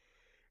let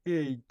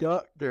any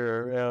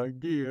doctor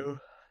around you.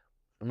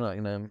 I'm not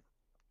gonna,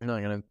 I'm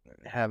not gonna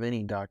have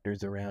any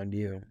doctors around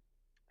you,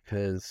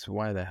 because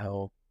why the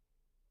hell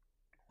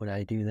would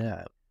I do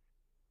that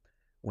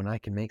when I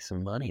can make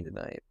some money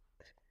tonight?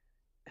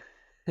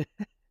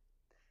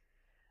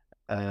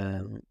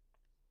 Um,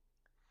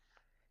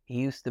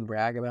 he used to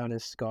brag about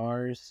his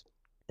scars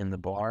in the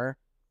bar,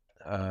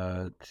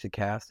 to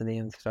Cassidy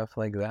and stuff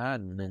like that,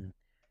 and then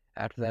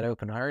after that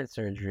open heart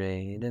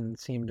surgery, he didn't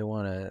seem to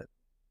want to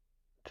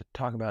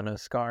talk about no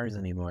scars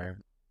anymore.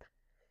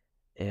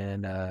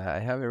 And I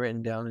have it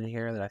written down in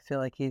here that I feel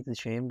like he's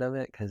ashamed of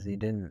it because he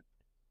didn't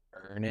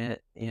earn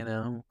it,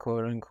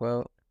 quote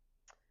unquote.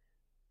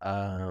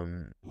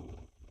 Um,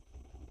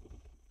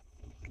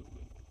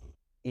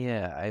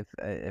 yeah,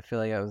 I feel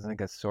like I was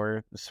like a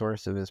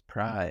source of his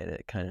pride.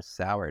 It kind of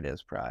soured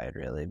his pride,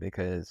 really,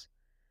 because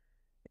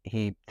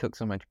he took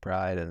so much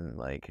pride in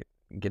like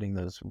getting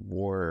those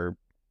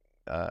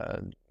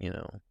uh,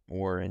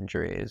 war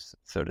injuries,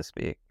 so to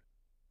speak.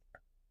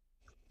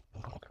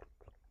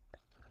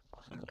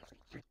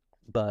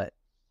 But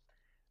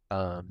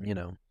at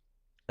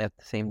the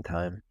same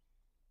time,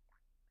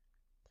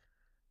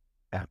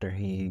 after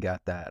he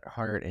got that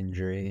heart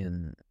injury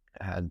and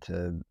had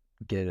to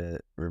get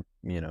it,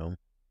 redone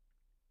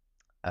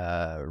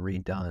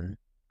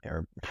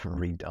or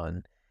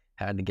redone,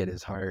 had to get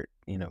his heart,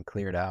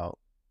 cleared out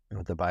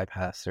with the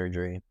bypass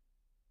surgery.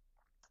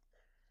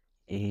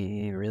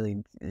 he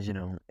really,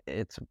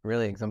 it's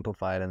really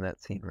exemplified in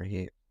that scene where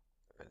he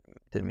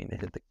didn't mean to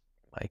hit the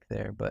mic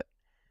there, but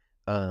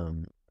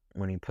um,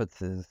 when he puts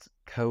his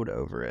coat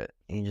over it,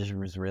 he just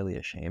was really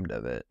ashamed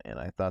of it, and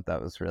I thought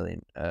that was really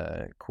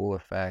a cool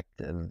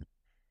effect. And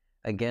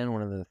again,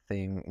 one of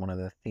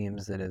the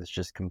themes that is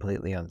just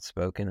completely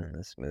unspoken in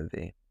this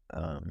movie,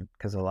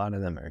 because a lot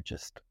of them are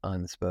just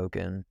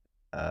unspoken,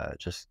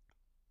 just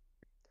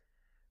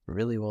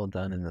really well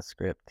done in the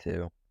script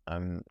too.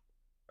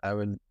 I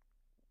would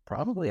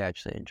probably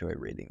actually enjoy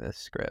reading this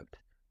script.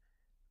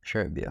 I'm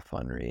sure it'd be a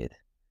fun read.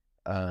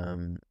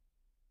 Um,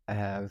 I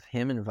have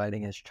him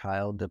inviting his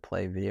child to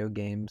play video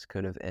games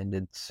could have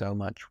ended so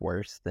much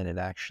worse than it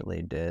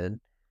actually did.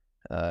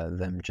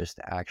 Them just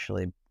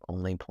actually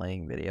only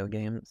playing video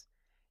games.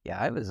 Yeah,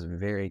 I was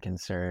very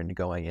concerned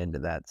going into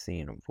that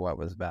scene of what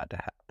was about to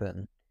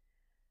happen.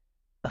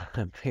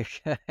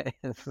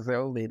 Because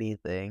so many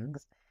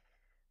things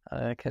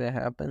could have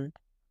happened.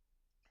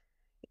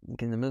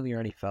 The movie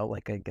already felt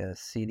like a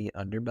seedy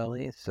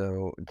underbelly,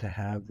 so to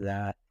have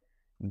that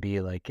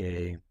be like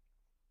a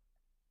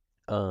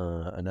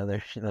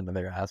another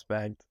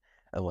aspect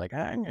of like,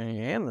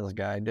 and this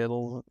guy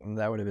diddles,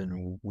 that would have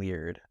been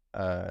weird.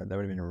 That would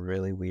have been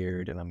really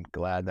weird, and I'm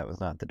glad that was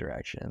not the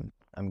direction.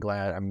 I'm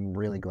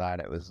really glad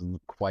it was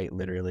quite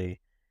literally.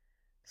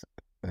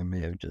 I may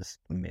have just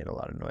made a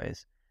lot of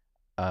noise.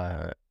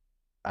 Uh,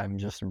 I'm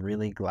just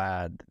really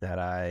glad that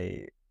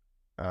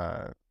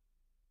uh,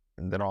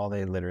 that all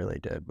they literally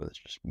did was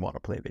just want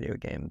to play video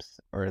games,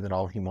 or that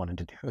all he wanted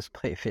to do was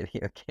play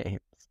video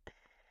games.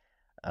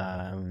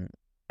 Um,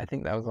 I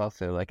think that was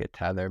also like a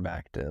tether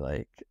back to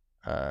like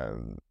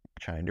um,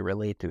 trying to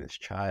relate to his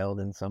child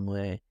in some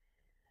way.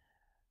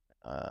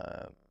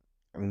 Uh,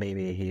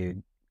 Maybe he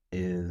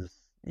is,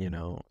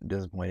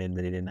 disappointed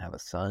that he didn't have a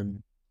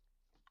son.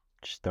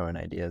 Just throwing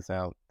ideas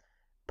out.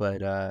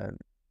 But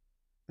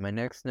my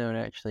next note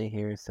actually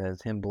here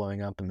says him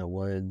blowing up in the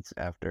woods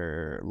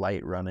after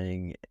light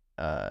running,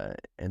 and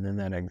then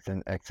that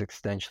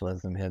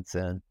existentialism hits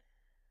in,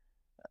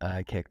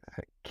 uh, kick,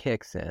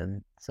 kicks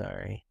in.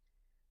 Sorry.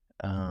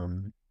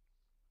 Um,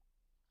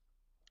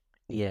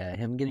 Yeah,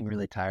 him getting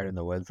really tired in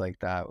the woods like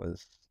that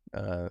was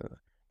uh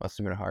must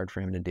have been hard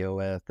for him to deal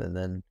with, and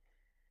then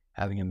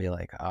having him be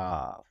like,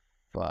 "Ah,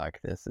 fuck,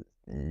 this is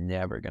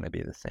never gonna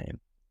be the same."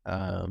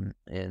 And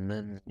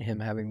then him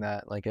having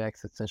that like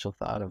existential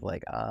thought of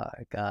like, "Ah,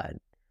 God,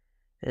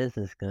 this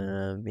is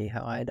gonna be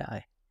how I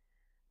die.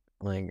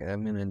 Like,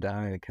 I'm gonna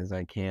die because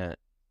I can't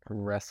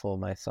wrestle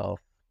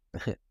myself,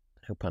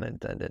 no pun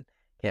intended,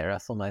 can't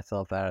wrestle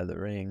myself out of the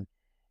ring."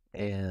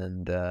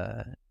 And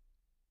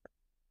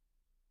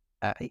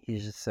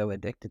he's just so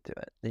addicted to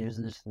it.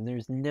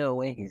 There's no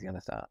way he's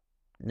gonna stop.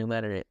 No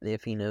matter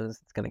if he knows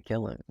it's gonna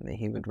kill him,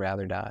 he would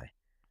rather die.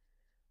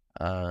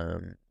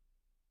 Um,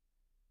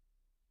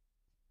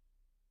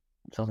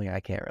 Something I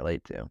can't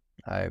relate to.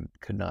 I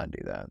could not do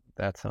that.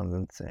 That sounds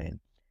insane.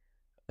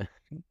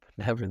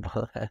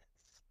 Nevertheless,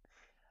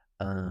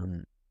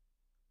 um,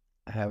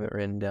 I have it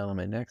written down on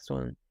my next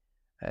one.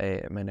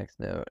 My next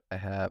note,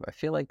 I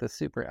feel like the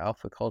super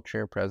alpha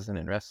culture present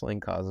in wrestling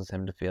causes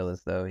him to feel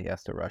as though he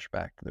has to rush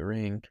back to the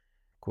ring,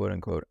 quote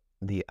unquote,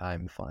 the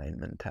I'm fine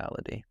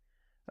mentality,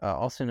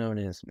 also known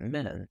as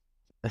men.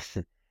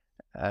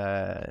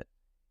 uh,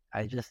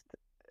 I just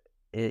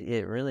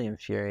it really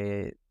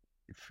infuriated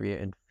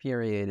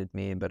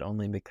me, but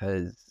only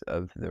because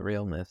of the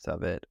realness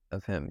of it,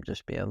 of him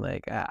just being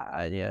like,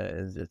 yeah,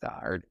 it's just a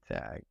heart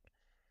attack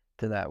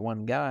to that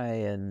one guy,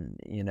 and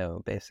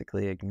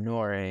basically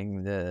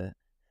ignoring the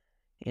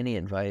any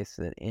advice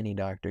that any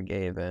doctor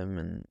gave him,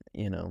 and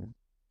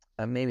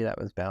maybe that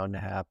was bound to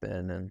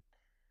happen, and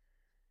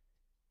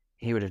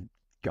he would have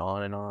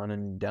gone and on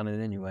and done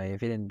it anyway if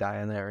he didn't die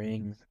in that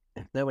ring.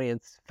 If nobody had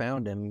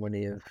found him, would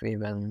he have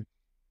even,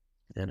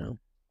 you know,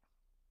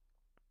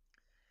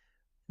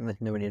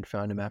 if nobody had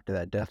found him after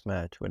that death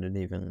match, would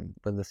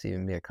this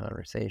even be a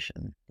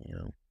conversation,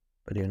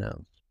 But who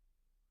knows?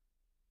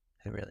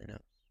 Who really knows?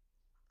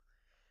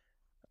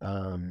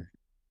 Um,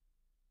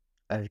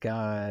 I've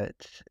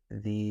got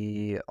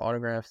the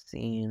autograph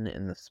scene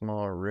in the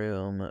small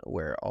room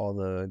where all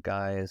the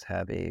guys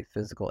have a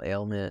physical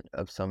ailment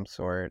of some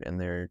sort and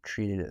they're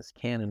treated as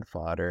cannon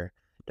fodder.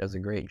 Does a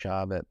great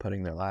job at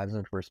putting their lives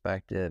into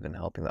perspective and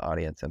helping the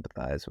audience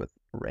empathize with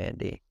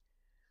Randy.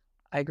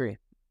 I agree.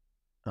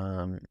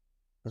 Um,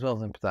 as well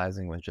as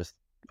empathizing with just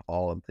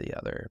all of the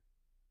other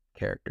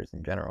characters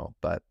in general.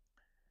 But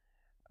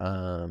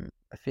I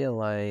feel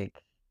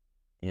like,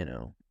 you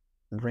know,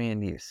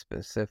 Randy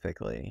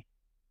specifically,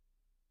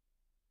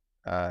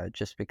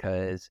 just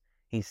because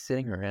he's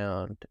sitting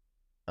around,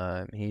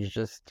 he's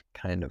just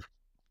kind of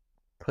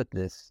put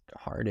this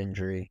heart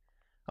injury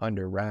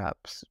under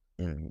wraps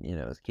and,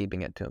 is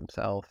keeping it to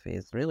himself.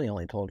 He's really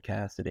only told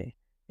Cassidy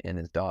and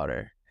his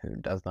daughter, who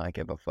does not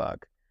give a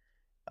fuck.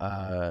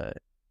 Uh,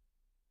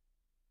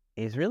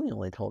 he's really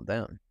only told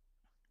them.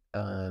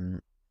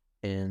 Um,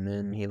 and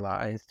then he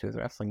lies to his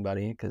wrestling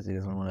buddy because he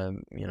doesn't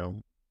want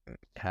to,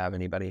 have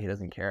anybody he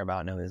doesn't care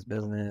about know his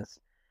business.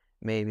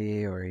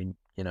 maybe, or he,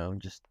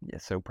 just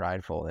is so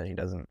prideful that he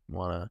doesn't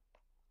want to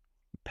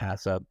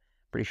pass up.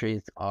 Pretty sure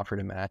he's offered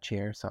a match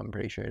here, so I'm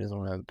pretty sure he doesn't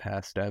want to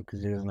pass it up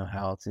because he doesn't know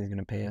how else he's going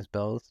to pay his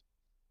bills.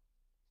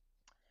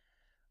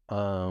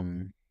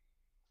 So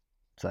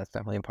that's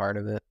definitely a part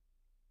of it.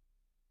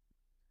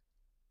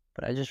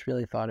 But I just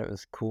really thought it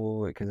was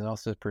cool because it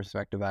also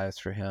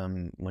perspectivized for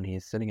him when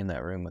he's sitting in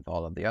that room with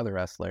all of the other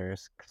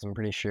wrestlers. Because I'm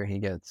pretty sure he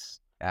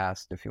gets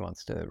asked if he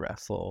wants to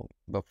wrestle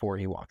before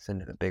he walks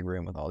into the big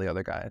room with all the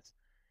other guys.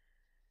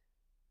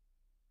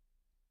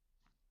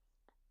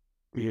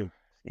 Yeah.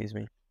 Excuse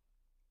me.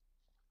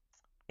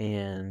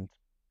 And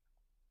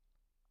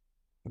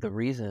the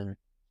reason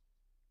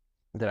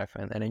that I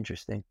find that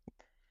interesting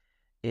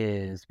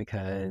is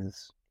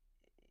because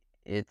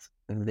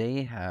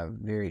they have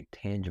very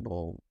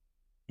tangible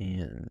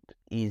and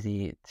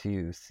easy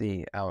to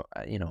see out,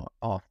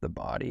 off the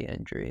body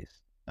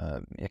injuries,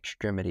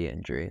 extremity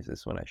injuries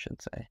is what I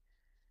should say.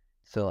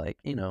 So like,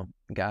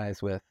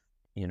 guys with,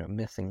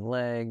 missing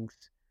legs,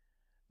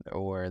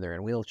 or they're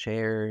in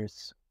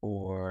wheelchairs,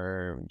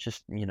 or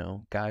just,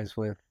 guys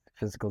with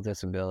physical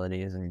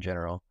disabilities in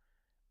general.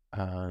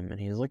 And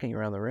he's looking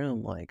around the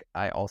room like,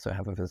 I also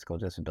have a physical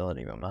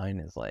disability, but mine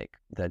is like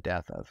the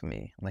death of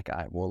me. Like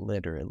I will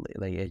literally,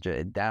 like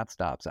that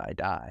stops, I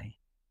die.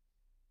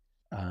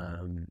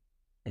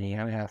 And he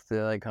kind of has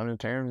to like come to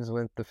terms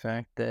with the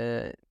fact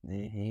that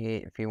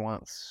if he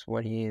wants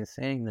what he is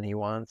saying that he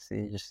wants,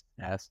 he just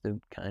has to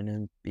kind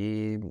of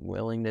be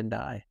willing to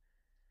die.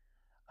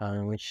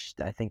 Which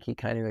I think he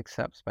kind of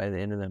accepts by the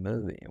end of the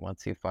movie.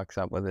 Once he fucks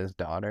up with his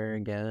daughter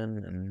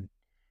again and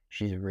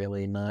she's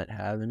really not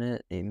having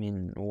it, I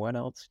mean, what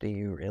else do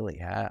you really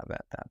have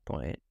at that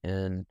point?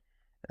 And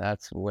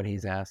that's what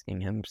he's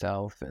asking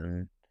himself,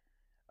 and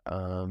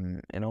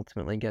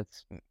ultimately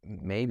gets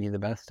maybe the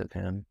best of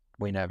him.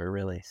 We never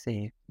really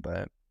see,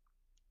 but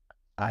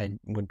I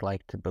would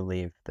like to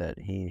believe that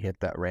he hit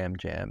that ram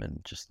jam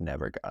and just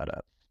never got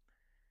up,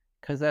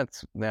 because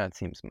that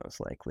seems most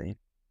likely.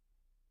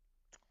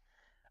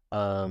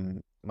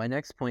 My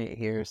next point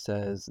here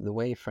says the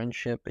way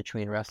friendship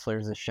between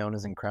wrestlers is shown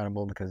is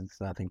incredible because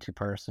it's nothing too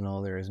personal.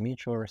 There is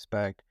mutual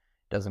respect,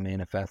 doesn't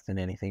manifest in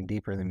anything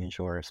deeper than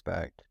mutual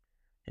respect.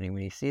 And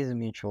when he sees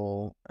an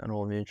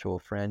old mutual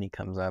friend, he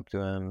comes up to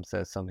him,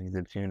 says something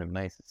to the tune of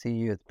 "Nice to see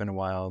you. It's been a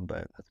while,"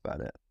 but that's about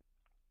it.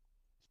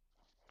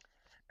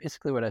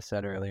 Basically what I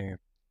said earlier,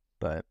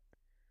 but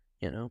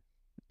none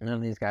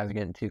of these guys are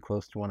getting too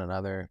close to one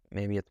another.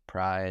 Maybe it's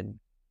pride.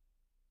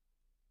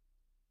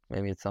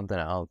 Maybe it's something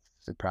else.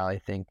 They probably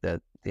think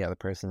that the other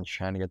person's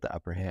trying to get the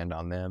upper hand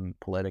on them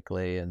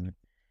politically and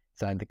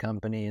inside the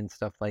company and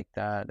stuff like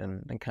that.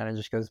 And it kind of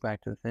just goes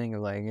back to the thing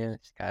of like, yeah,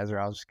 these guys are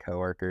all just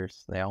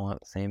coworkers. They all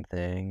want the same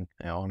thing.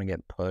 They all want to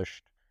get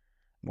pushed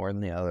more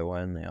than the other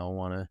one. They all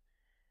want to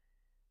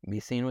be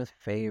seen with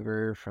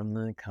favor from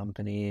the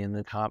company and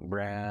the top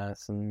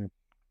brass and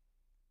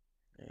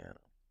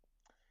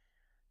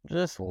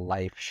just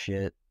life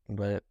shit.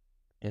 But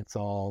it's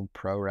all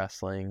pro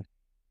wrestling.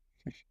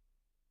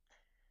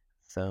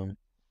 So,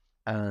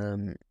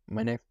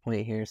 my next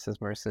point here says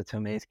Marissa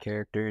Tomei's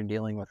character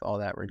dealing with all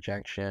that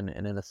rejection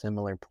and in a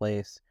similar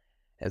place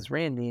as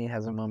Randy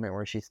has a moment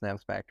where she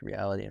snaps back to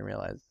reality and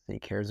realizes he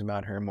cares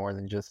about her more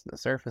than just the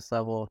surface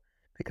level,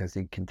 because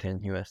he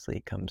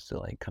continuously comes to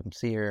like come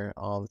see her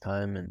all the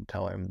time and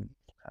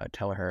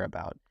tell her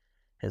about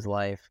his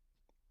life.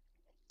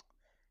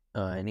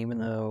 And even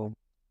though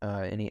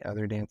any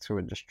other dancer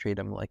would just treat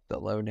him like the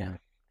lowdown,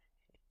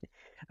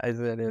 I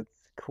said it's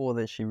cool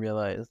that she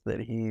realized that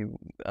he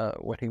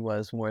what he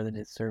was more than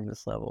his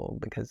service level,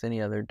 because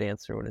any other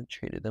dancer would have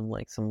treated him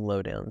like some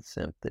low down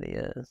simp that he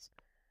is.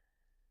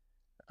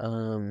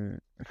 I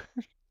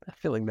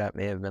feel like that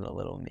may have been a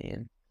little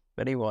mean,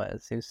 but he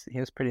was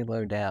pretty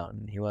low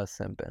down. He was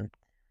simping,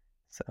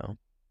 so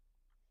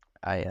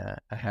I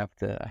have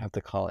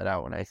to call it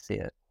out when I see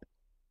it.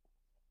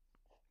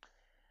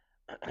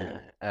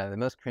 The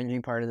most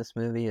cringy part of this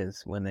movie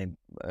is when they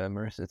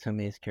Marissa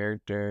Tomei's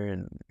character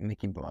and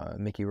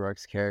Mickey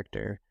Rourke's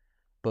character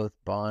both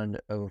bond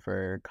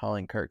over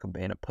calling Kurt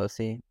Cobain a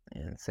pussy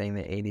and saying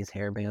the 80s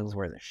hair bands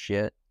were the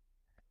shit.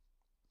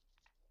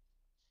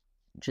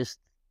 Just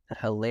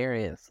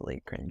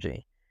hilariously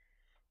cringy.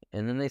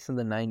 And then they said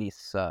the 90s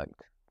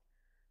sucked.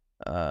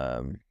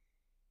 I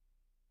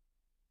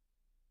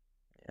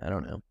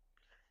don't know.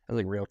 It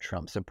was like real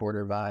Trump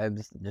supporter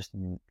vibes. Just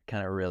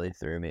kind of really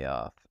threw me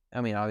off. I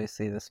mean,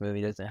 obviously this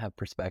movie doesn't have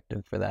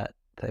perspective for that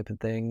type of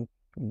thing,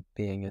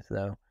 being as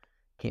though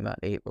it came out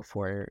 8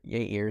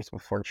 years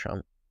before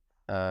Trump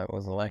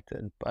was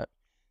elected. But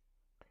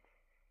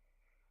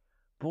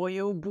boy,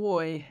 oh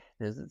boy,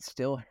 does it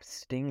still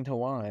sting to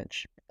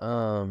watch.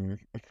 I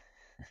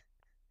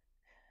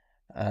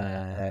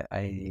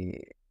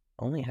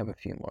only have a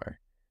few more.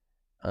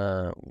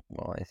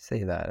 Well, I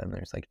say that, and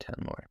there's like 10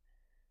 more.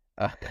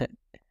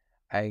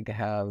 I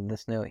have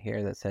this note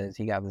here that says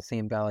he got the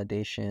same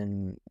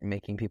validation,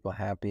 making people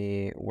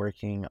happy,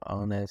 working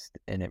honest,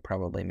 and it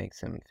probably makes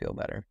him feel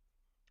better.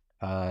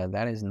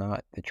 That is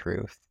not the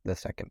truth, the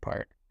second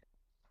part.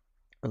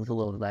 It was a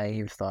little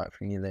naive thought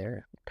from you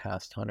there,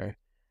 past Hunter.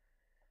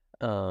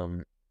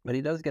 Um, but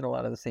he does get a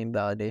lot of the same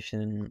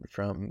validation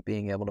from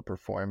being able to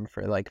perform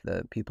for like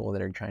the people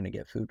that are trying to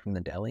get food from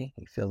the deli.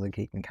 He feels like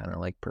he can kind of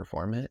like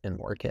perform it and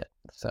work it.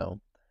 So,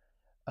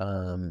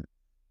 um,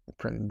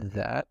 from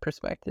that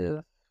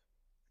perspective,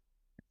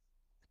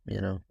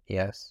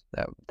 yes,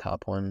 that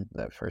top one,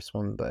 that first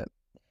one, but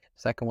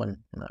second one,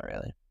 not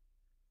really.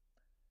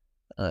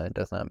 It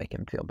does not make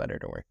him feel better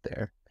to work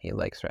there. He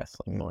likes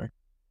wrestling more.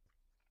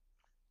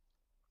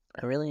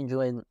 I really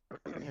enjoyed,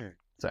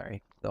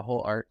 sorry, the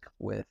whole arc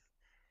with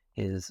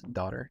his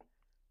daughter.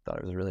 Thought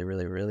it was really,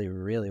 really, really,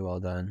 really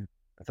well done.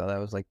 I thought that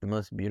was like the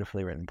most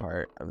beautifully written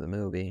part of the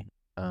movie.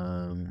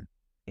 And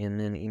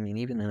then, I mean,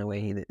 even in a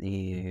way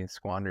he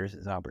squanders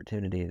his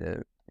opportunity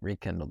to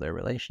rekindle their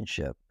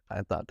relationship,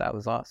 I thought that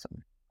was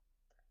awesome.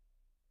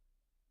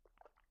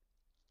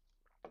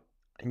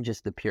 And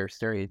just the pure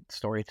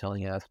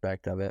storytelling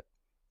aspect of it.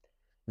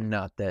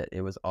 Not that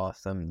it was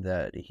awesome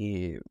that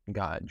he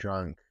got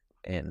drunk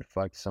and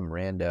fucked some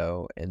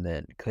rando and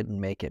then couldn't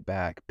make it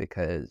back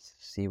because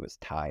he was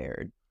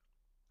tired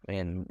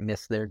and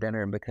missed their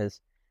dinner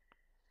because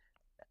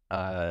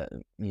uh,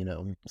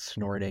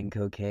 snorting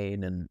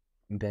cocaine and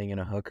banging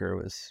a hooker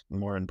was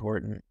more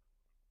important.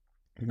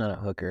 Not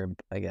a hooker,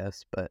 I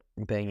guess, but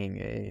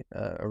banging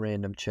a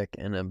random chick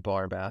in a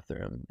bar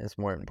bathroom is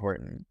more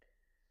important.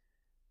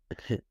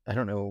 I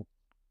don't know.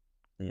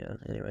 Yeah,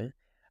 anyway.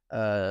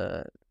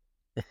 Uh,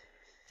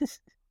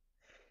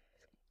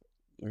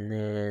 and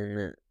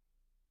then,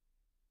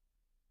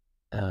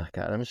 oh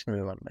God, I'm just gonna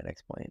move on to my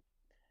next point.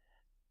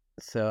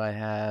 So I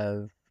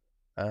have,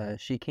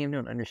 she came to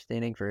an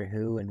understanding for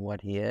who and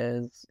what he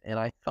is, and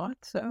I thought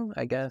so,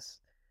 I guess.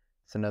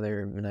 It's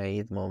another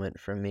naive moment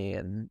for me,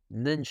 and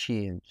then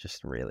she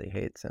just really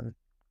hates him.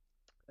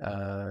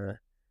 Uh,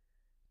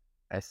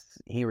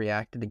 he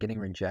reacted to getting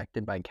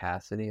rejected by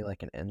Cassidy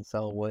like an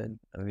incel would.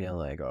 I'd be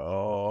like,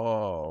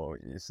 oh,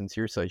 since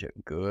you're such a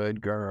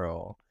good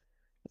girl.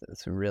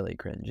 It's really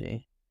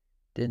cringy.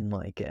 Didn't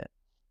like it.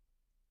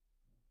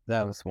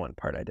 That was one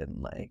part I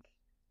didn't like.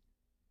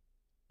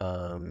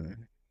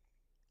 Um,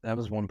 that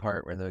was one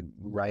part where the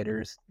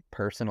writer's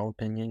personal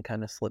opinion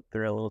kind of slipped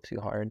through a little too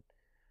hard.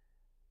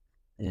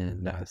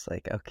 And I was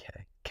like,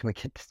 okay, can we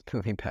get this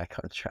movie back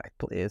on track,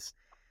 please?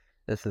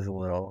 This is a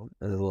little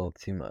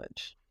too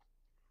much.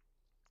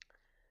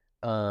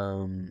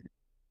 Um,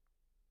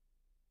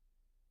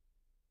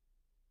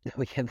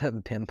 we have the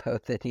bimbo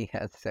that he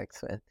has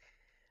sex with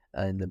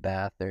in the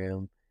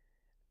bathroom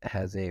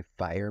has a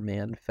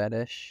fireman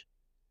fetish.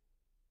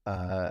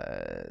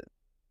 Uh,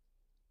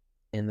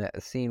 in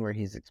that scene where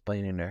he's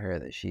explaining to her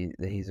that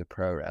he's a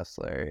pro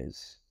wrestler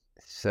is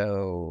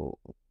so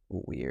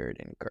weird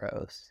and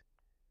gross.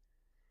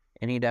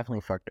 And he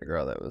definitely fucked a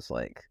girl that was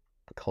like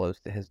close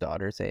to his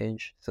daughter's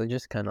age. So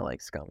just kind of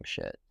like scum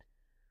shit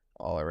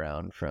all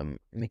around from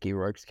Mickey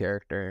Rourke's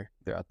character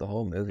throughout the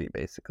whole movie,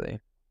 basically.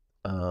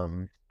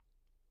 Um,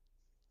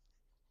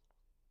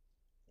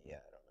 yeah,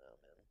 I don't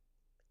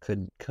know,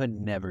 man.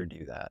 Could never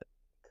do that.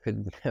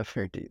 Could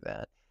never do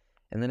that.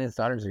 And then his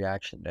daughter's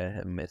reaction to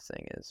him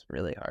missing is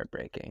really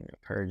heartbreaking.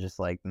 Her just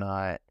like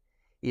not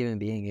even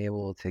being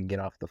able to get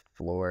off the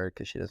floor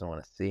because she doesn't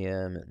want to see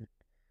him, and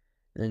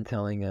then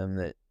telling him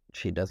that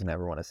she doesn't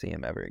ever want to see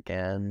him ever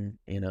again.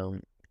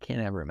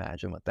 Can't ever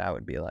imagine what that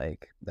would be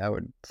like. That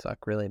would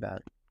suck really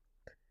bad.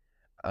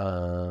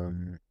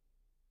 Um,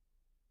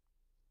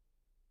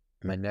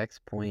 my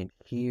next point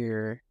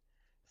here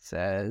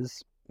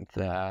says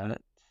that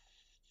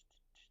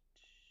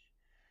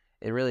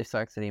it really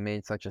sucks that he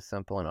made such a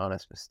simple and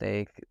honest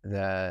mistake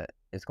that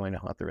is going to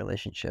haunt the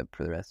relationship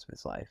for the rest of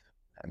his life.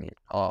 I mean,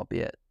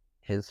 albeit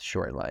his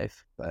short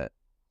life, but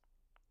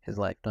his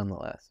life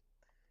nonetheless.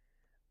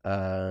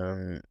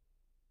 Um,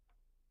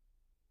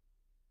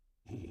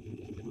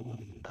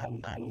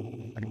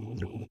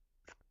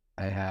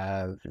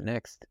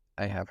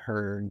 I have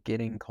her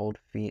getting cold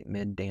feet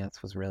mid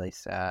dance was really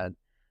sad.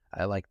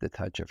 I like the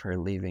touch of her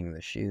leaving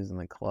the shoes in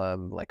the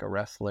club like a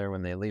wrestler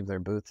when they leave their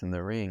boots in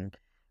the ring,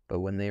 but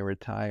when they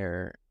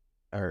retire,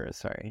 or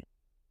sorry,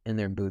 in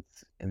their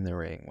boots in the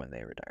ring when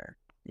they retire.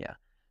 Yeah.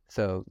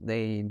 So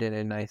they did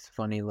a nice,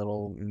 funny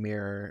little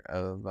mirror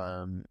of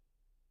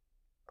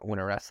when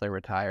a wrestler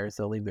retires,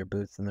 they'll leave their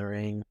boots in the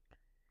ring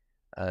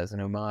as an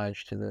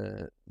homage to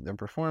the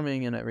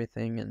performing and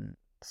everything. And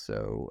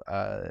so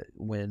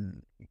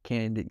when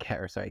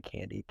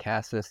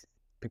Cassidus,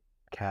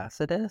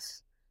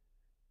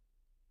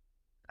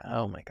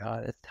 oh my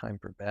God, it's time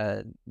for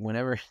bed.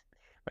 Whenever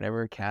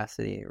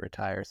Cassidy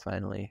retires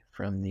finally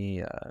from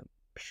the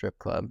strip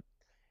club,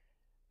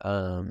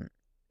 um,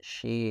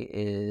 she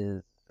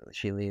is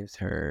she leaves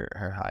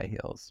her high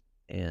heels,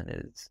 and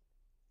it's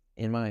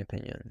in my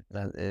opinion,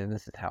 and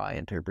this is how I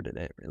interpreted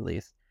it at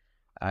least.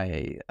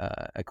 I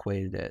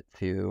equated it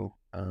to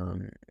a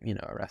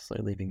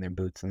wrestler leaving their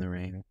boots in the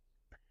ring.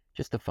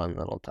 Just a fun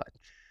little touch.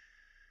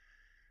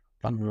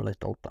 Fun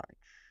little touch.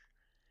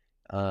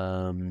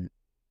 Um,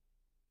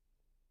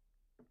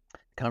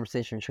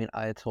 conversation between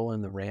Ayatollah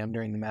and the Ram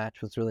during the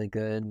match was really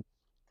good.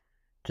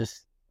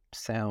 just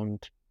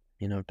sound,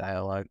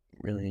 dialogue.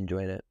 Really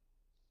enjoyed it.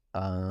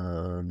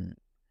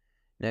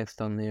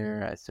 Next on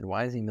there, I said,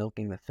 why is he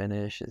milking the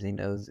finish? Is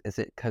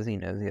it because he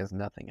knows he has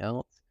nothing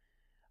else?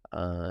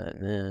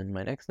 And then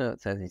my next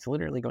note says he's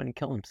literally going to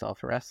kill himself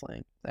for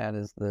wrestling. That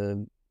is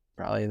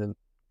probably the,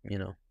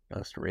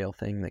 most real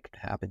thing that could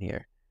happen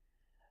here.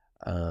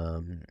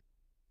 And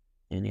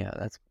yeah,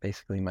 that's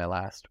basically my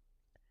last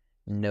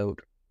note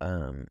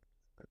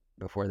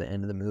before the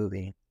end of the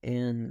movie.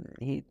 And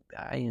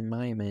in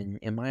my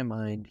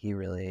mind, he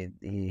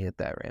hit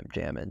that ramp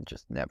jam and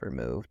just never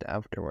moved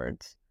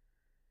afterwards.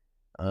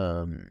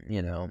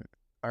 You know,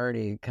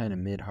 already kind of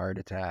mid heart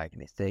attack,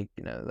 and he's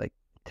taking, like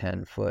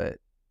 10 foot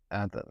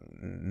at the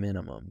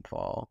minimum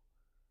fall.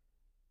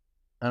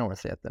 I don't want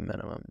to say at the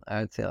minimum.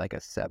 I'd say like a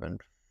 7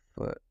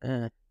 foot,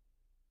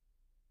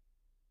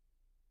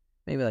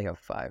 maybe like a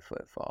 5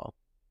 foot fall.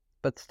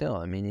 But still,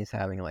 I mean, he's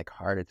having like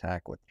heart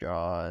attack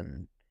withdrawal,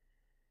 and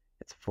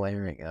it's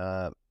flaring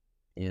up,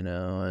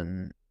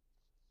 and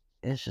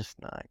it's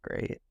just not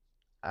great.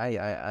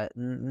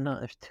 Not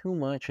there's too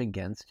much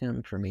against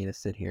him for me to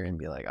sit here and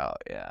be like, oh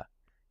yeah,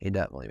 he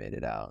definitely made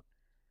it out.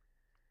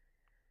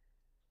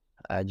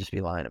 I'd just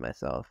be lying to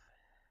myself.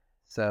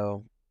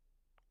 So,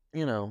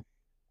 you know,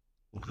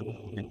 I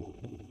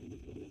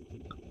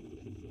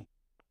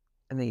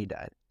think he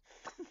died.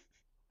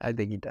 I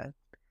think he died.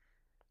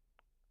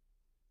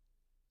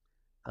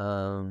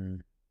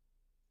 Um,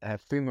 I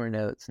have 3 more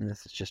notes, and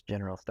this is just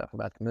general stuff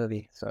about the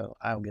movie, so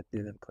I'll get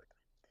through them quickly.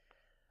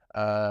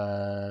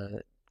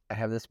 I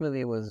have this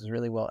movie was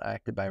really well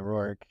acted by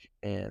Rourke,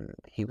 and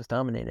he was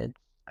dominated.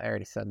 I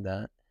already said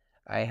that.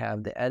 I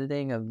have the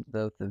editing of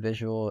both the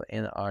visual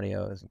and the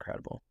audio is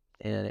incredible,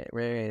 and it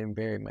very,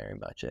 very, very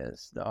much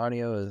is. The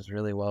audio is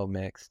really well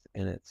mixed,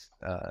 and it's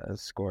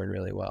scored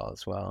really well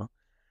as well.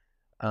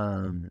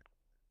 And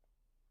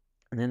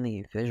then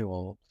the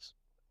visuals,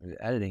 the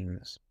editing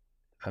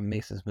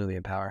makes this movie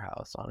a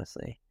powerhouse,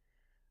 honestly.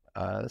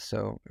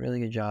 So really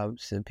good job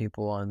to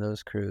people on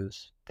those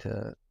crews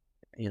to,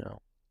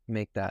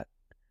 make that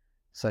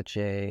such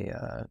a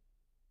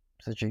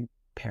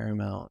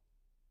paramount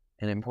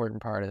and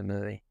important part of the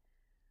movie.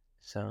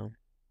 So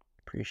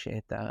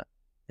appreciate that.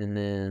 And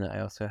then I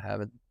also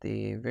have at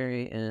the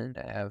very end,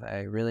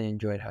 I really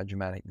enjoyed how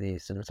dramatic the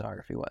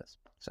cinematography was.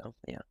 So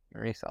yeah,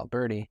 Maurice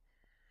Alberti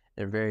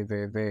did a very,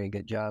 very, very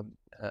good job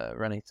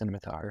running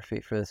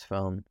cinematography for this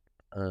film.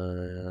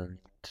 And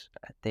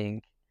I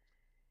think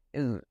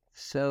it was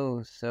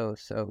so, so,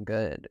 so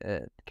good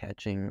at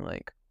catching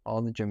like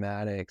all the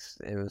dramatics.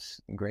 It was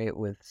great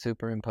with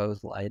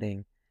superimposed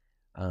lighting,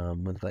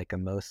 with like a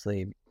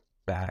mostly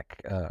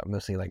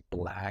like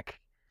black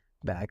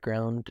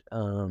background,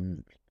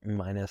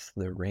 minus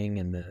the ring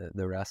and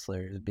the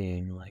wrestlers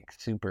being like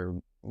super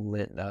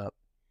lit up,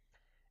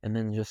 and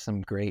then just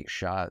some great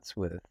shots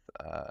with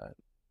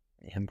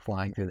him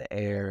flying through the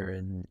air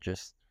and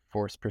just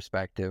forced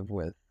perspective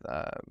with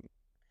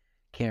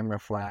camera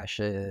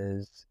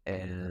flashes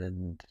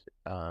and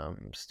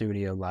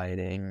studio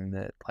lighting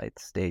that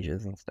lights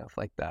stages and stuff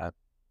like that.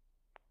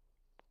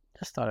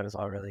 Just thought it was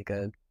all really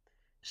good.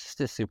 It's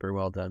just a super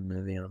well done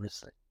movie,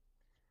 honestly.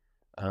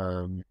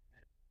 Um,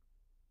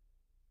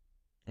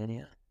 and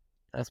yeah,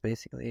 that's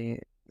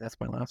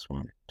my last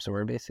one. So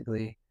we're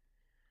basically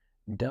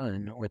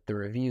done with the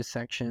review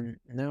section.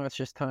 Now it's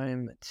just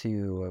time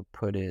to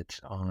put it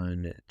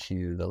on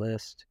to the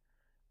list.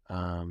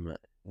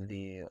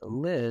 The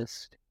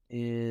list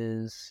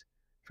is,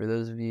 for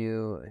those of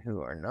you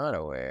who are not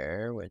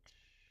aware, which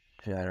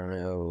I don't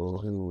know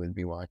who would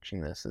be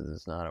watching this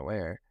is not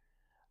aware,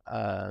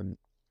 um,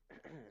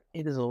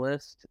 it is a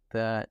list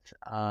that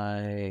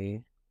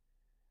I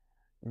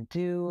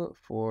do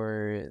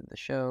for the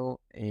show,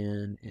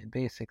 and it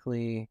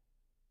basically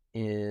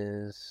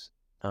is,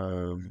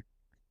 um,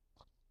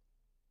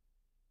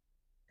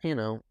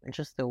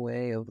 just a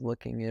way of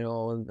looking at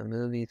all of the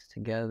movies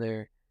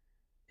together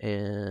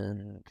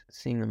and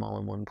seeing them all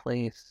in one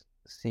place,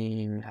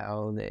 seeing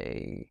how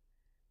I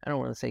don't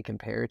want to say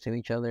compare to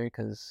each other,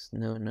 because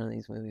none of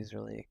these movies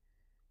really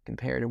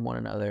compare to one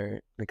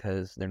another,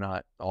 because they're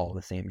not all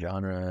the same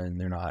genre, and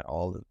they're not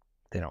all,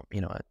 they don't,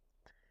 you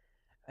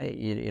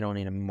don't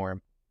need a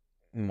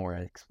more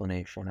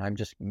explanation. I'm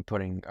just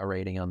putting a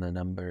rating on the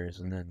numbers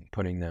and then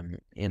putting them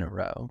in a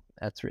row.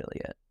 That's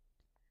really it.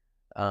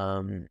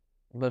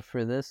 But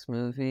for this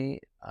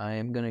movie, I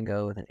am gonna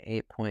go with an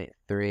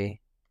 8.3,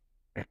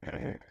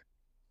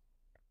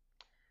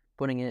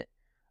 putting it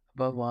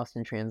above Lost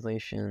in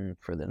Translation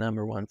for the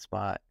number one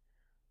spot.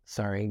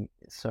 Sorry,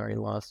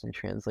 Lost in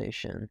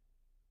Translation.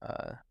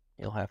 Uh,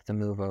 you'll have to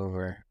move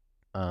over.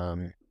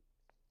 But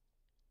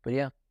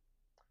yeah,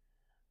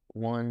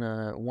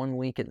 one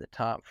week at the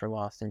top for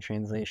Lost in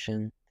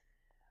Translation.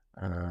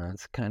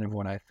 It's kind of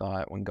what I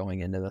thought when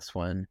going into this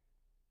one.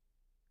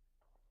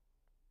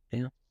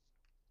 Yeah,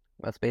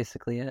 that's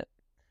basically it.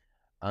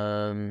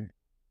 Um,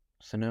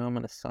 so now I'm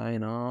gonna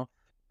sign off.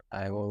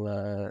 I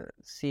will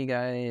see you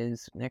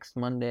guys next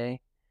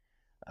Monday.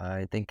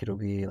 I think it'll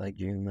be like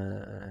June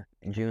the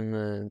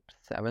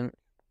 7th,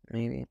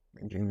 maybe,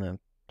 June the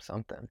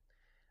something.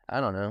 I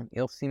don't know.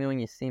 You'll see me when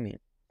you see me.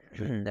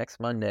 Next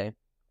Monday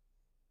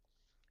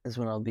is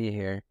when I'll be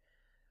here.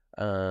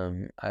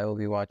 I will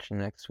be watching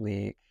next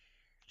week.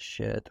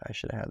 Shit, I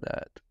should have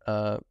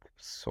that.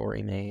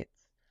 Sorry, mates.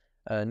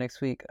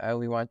 Next week, I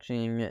will be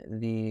watching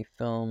the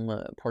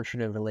film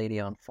Portrait of a Lady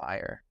on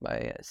Fire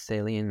by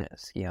Celine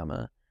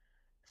Sciamma.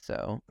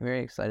 So,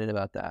 very excited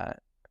about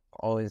that.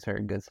 Always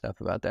heard good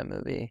stuff about that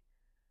movie.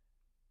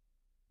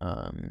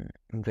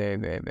 Very,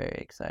 very, very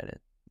excited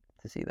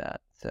to see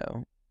that.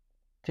 So,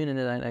 tune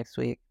into that next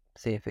week.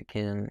 See if it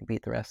can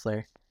beat The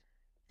Wrestler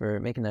for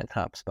making that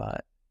top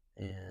spot.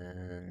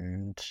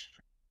 And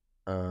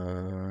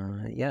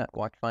yeah,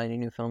 watch Finding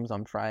New Films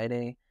on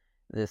Friday.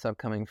 This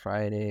upcoming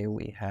Friday,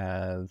 we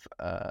have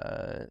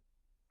to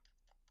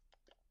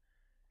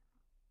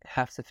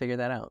figure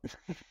that out.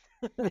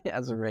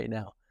 As of right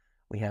now,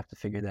 we have to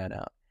figure that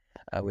out.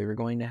 We were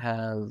going to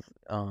have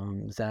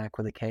Zach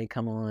with a K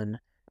come on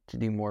to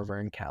do more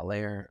Vern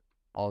Calair,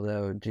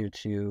 although due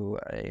to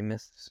a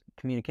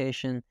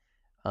miscommunication,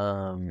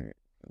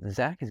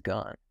 Zach is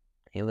gone.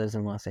 He lives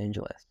in Los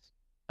Angeles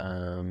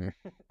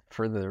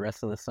for the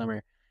rest of the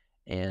summer,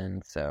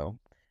 and so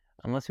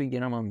unless we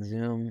get him on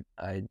Zoom,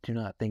 I do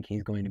not think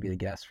he's going to be the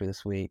guest for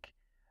this week.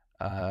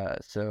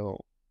 So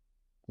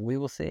we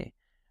will see.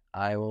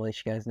 I will let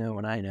you guys know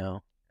when I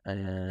know,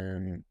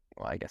 and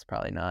well, I guess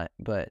probably not,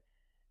 but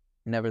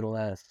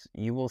nevertheless,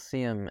 you will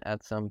see him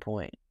at some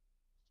point.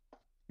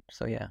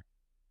 So yeah,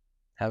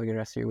 have a good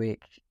rest of your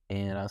week,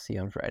 and I'll see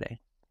you on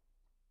Friday.